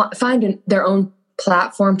their own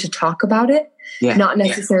platform to talk about it. Yeah. Not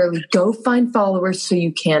necessarily go find followers so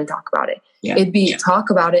you can talk about it. Yeah. It'd be talk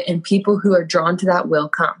about it, and people who are drawn to that will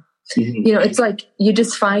come. Mm-hmm. It's like you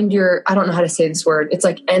just find I don't know how to say this word. It's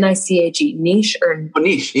like NICHE, niche or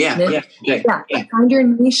niche. Yeah. Niche. Yeah. Find your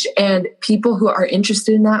niche, and people who are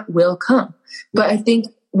interested in that will come. But I think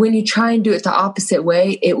when you try and do it the opposite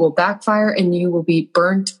way, it will backfire and you will be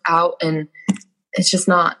burnt out, and it's just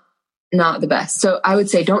not the best. So I would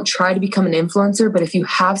say don't try to become an influencer, but if you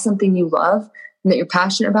have something you love and that you're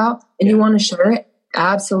passionate about and you want to share it,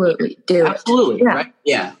 absolutely do it. Absolutely. Yeah. Right.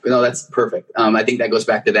 Yeah. No, that's perfect. I think that goes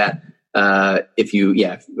back to that. What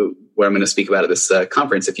I'm going to speak about at this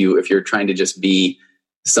conference, if you're trying to just be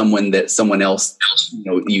someone that someone else,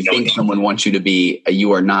 you think someone wants you to be,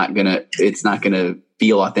 it's not going to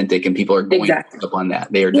feel authentic, and people are going to pick up on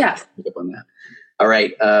that. They are going to pick up on that. All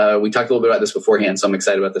right. We talked a little bit about this beforehand, so I'm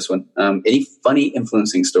excited about this one. Any funny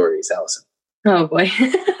influencing stories, Allison? Oh boy.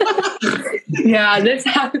 Yeah, this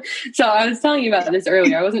happened. So I was telling you about this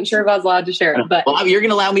earlier. I wasn't sure if I was allowed to share it, but you're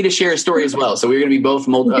going to allow me to share a story as well. So we're going to be both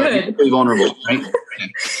vulnerable, right?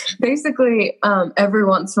 Basically, every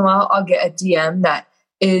once in a while, I'll get a DM that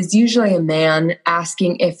is usually a man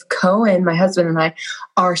asking if Cohen, my husband, and I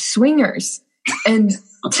are swingers. And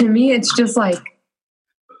to me, it's just like,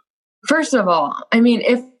 first of all, I mean,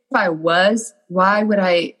 if I was, why would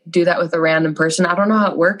I do that with a random person? I don't know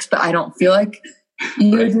how it works, but I don't feel like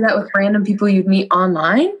you would do that with random people you'd meet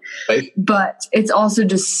online. Right. But it's also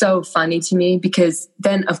just so funny to me because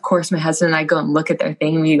then, of course, my husband and I go and look at their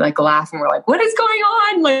thing and we like laugh and we're like, what is going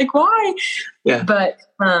on? Like, why? Yeah. But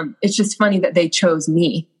it's just funny that they chose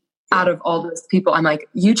me out of all those people. I'm like,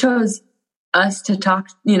 you chose us to talk,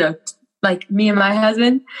 like me and my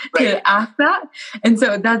husband to ask that. And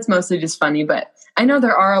so that's mostly just funny, but I know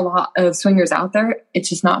there are a lot of swingers out there. It's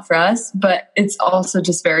just not for us, but it's also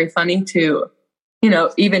just very funny to,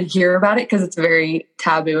 even hear about it because it's very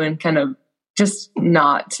taboo and kind of just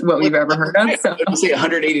not what we've ever heard of. So I would say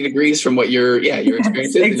 180 degrees from what your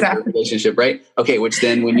experience is in your relationship, right? Okay, which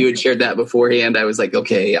then when you had shared that beforehand, I was like,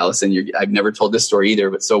 okay, Allison, I've never told this story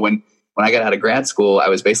either. But so when I got out of grad school, I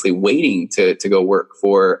was basically waiting to go work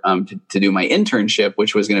for to do my internship,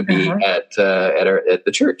 which was going to be at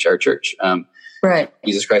the church, our church. Right.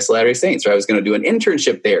 Jesus Christ of Latter-day Saints. So I was going to do an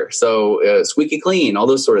internship there. So squeaky clean, all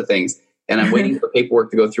those sort of things. And I'm waiting for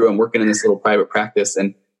paperwork to go through. I'm working in this little private practice.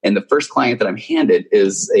 And the first client that I'm handed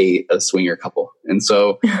is a swinger couple. And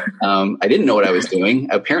so I didn't know what I was doing.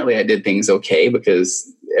 Apparently I did things okay because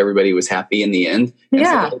everybody was happy in the end. And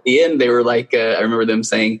so at the end, they were like, I remember them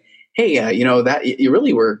saying, hey, that you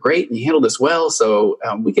really were great and you handled this well. So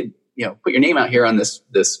we could, put your name out here on this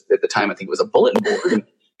at the time, I think it was a bulletin board.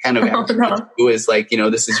 Kind of who is like,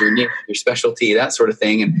 this is your niche, your specialty, that sort of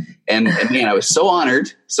thing. And man, I was so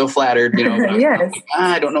honored, so flattered, Yes.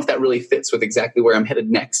 I don't know if that really fits with exactly where I'm headed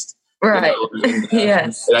next. Right.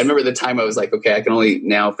 Yes. And I remember the time I was like, okay, I can only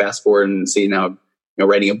now fast forward and see now,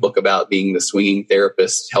 writing a book about being the swinging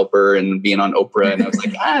therapist helper and being on Oprah. And I was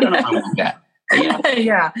like, I don't know if I want that.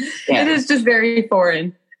 Yeah. It is just very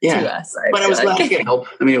foreign to us. But I was glad to get help.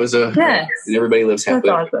 I mean, it was and everybody lives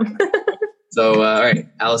happily. That's awesome. So, all right,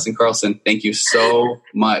 Allison, Carlson, thank you so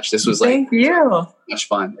much. This was thank you. Much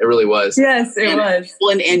fun. It really was. Yes, it was.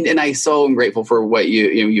 Well, and I so am grateful for what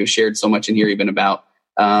you shared so much in here, even about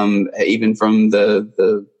even from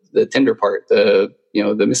the tender part, the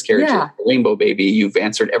miscarriage, the rainbow baby. You've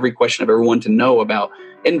answered every question I've ever wanted to know about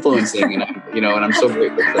influencing, and I'm so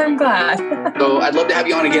grateful for that. I'm glad. So I'd love to have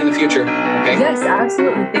you on again in the future. Okay. Yes,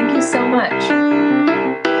 absolutely. Thank you so much.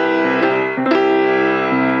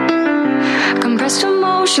 Compressed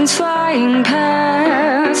emotions flying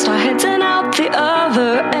past, our heads and out the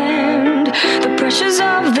other end. The pressures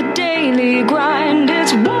of the daily grind,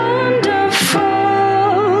 it's wonderful.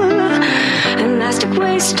 Elastic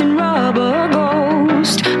waste and rubber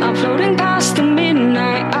ghost are floating past the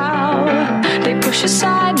midnight hour. They push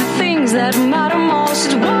aside the things that matter most.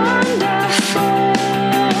 It's wonderful.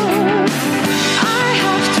 I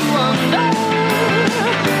have to wonder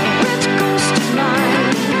which ghost is mine.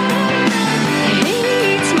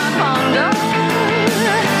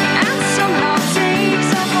 And somehow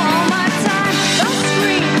takes up all my time. The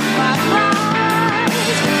screen by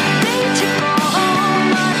flies, they tickle all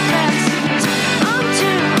my fancies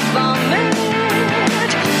until vomit.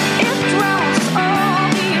 It drowns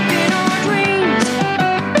all deep in our dreams.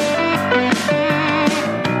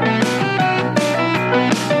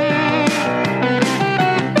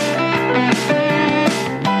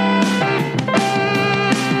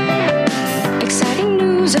 Exciting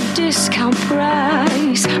news of discount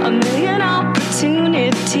price, a million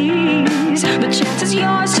opportunities. The chance is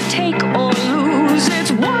yours to take or lose.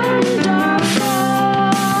 It's wonderful.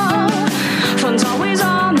 Fun's always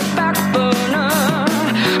on the back burner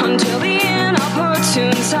until the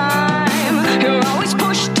inopportune time. You're always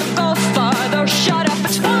pushed to go farther. Shut up,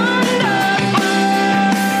 it's wonderful.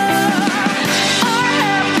 I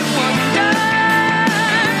have to wonder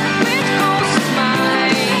which ghost is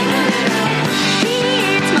mine. He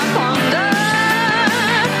eats my ponder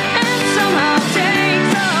and somehow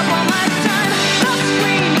takes up all my time. The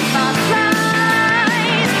screaming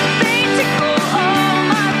fireflies, they tickle all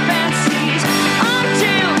my fancies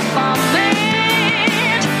until vomit.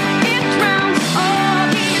 It drowns all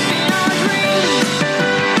deep in our dreams.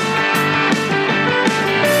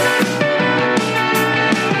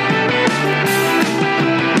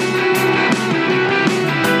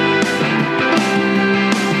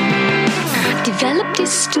 Develop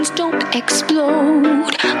distance, don't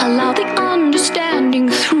explode. Allow the